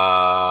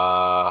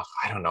 I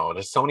don't know.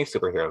 There's so many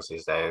superheroes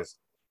these days.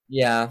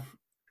 Yeah.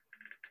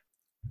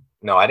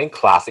 No, I think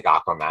classic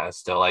Aquaman is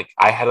still like,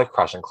 I had a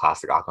crush on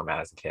classic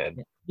Aquaman as a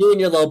kid. You and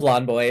your little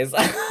blonde boys.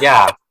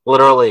 Yeah,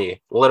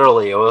 literally.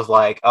 It was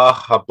like,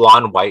 a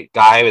blonde white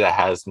guy that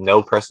has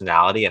no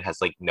personality and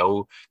has like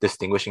no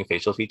distinguishing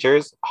facial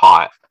features.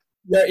 Hot.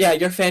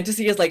 Your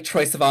fantasy is like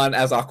Troye Sivan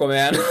as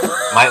Aquaman.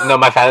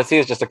 My fantasy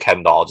is just a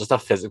Ken doll, just a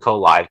physical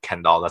live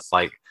Ken doll that's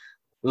like,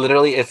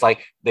 literally, it's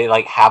like they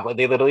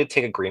literally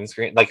take a green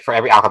screen, like for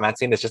every Aquaman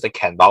scene, it's just a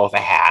Ken doll with a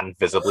hand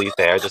visibly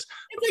there, just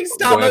It's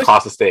like going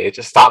across the stage.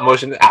 Just stop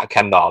motion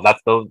Ken doll. That's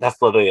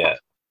literally it.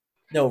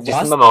 No,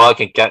 Jason Momoa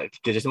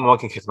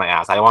can kiss my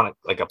ass. I want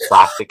like a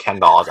plastic Ken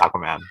doll as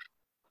Aquaman.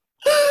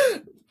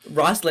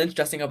 Ross Lynch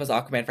dressing up as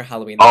Aquaman for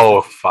Halloween. Oh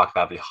fuck,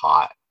 that'd be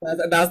hot.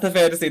 That's the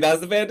fantasy.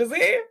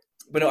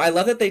 But no, I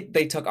love that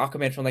they took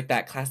Aquaman from like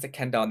that classic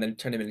Ken doll and then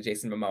turned him into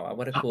Jason Momoa.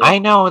 What a cool. I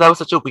know, that was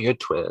such a weird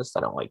twist.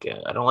 I don't like it.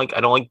 I don't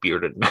like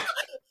bearded men.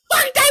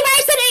 Fuck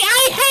diversity!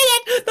 I hate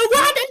it! The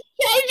world is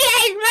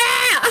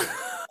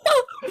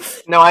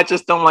changing! No, I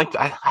just don't like.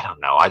 I don't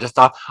know. I just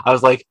thought I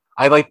was like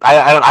I like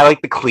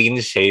the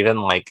clean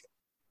shaven, like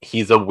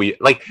he's a weird,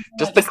 like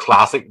just the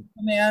classic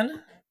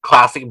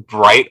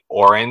bright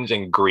orange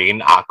and green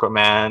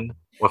Aquaman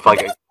with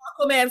like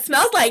Aquaman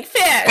smells like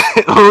fish!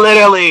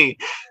 literally.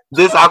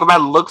 This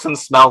Aquaman looks and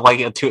smells like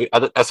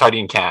a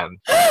sardine can.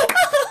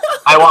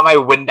 I want my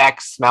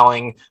Windex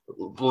smelling,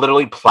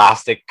 literally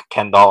plastic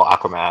Ken doll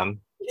Aquaman.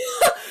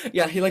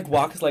 Yeah, he like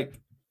walks like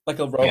a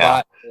robot.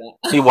 Yeah.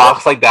 He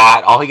walks like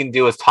that. All he can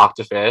do is talk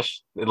to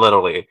fish.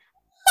 Literally.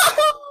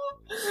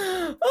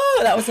 Oh,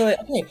 that was really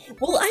okay.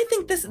 Well, I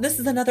think this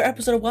is another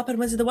episode of Wattpad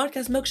Wednesday, the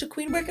podcast. Milkshake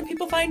Queen, where can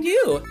people find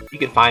you? You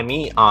can find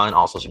me on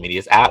all social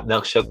medias at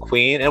Milkshake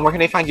Queen. And where can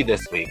they find you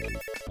this week?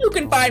 You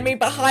can find me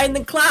behind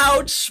the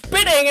clouds,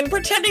 spinning and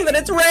pretending that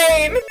it's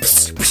rain.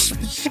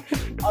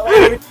 All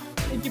right,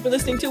 thank you for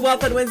listening to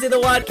Wattpad Wednesday, the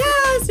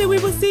podcast, and we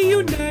will see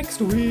you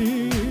next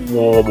week.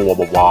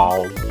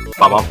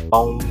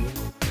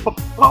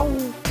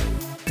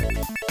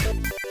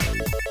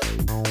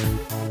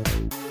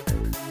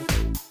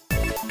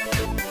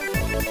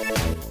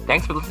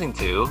 Thanks for listening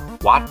to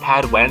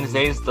Wattpad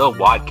Wednesdays, the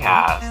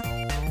Wadcast.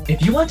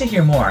 If you want to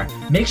hear more,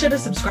 make sure to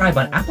subscribe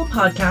on Apple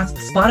Podcasts,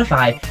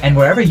 Spotify, and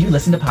wherever you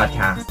listen to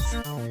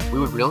podcasts. We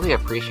would really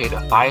appreciate a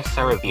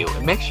 5-star review,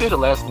 and make sure to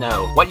let us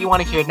know what you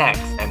want to hear next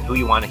and who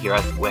you want to hear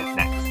us with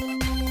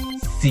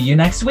next. See you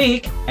next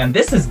week, and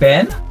this has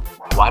been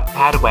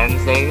Wattpad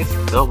Wednesdays,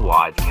 the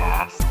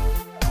Wadcast.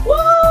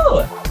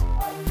 Woo!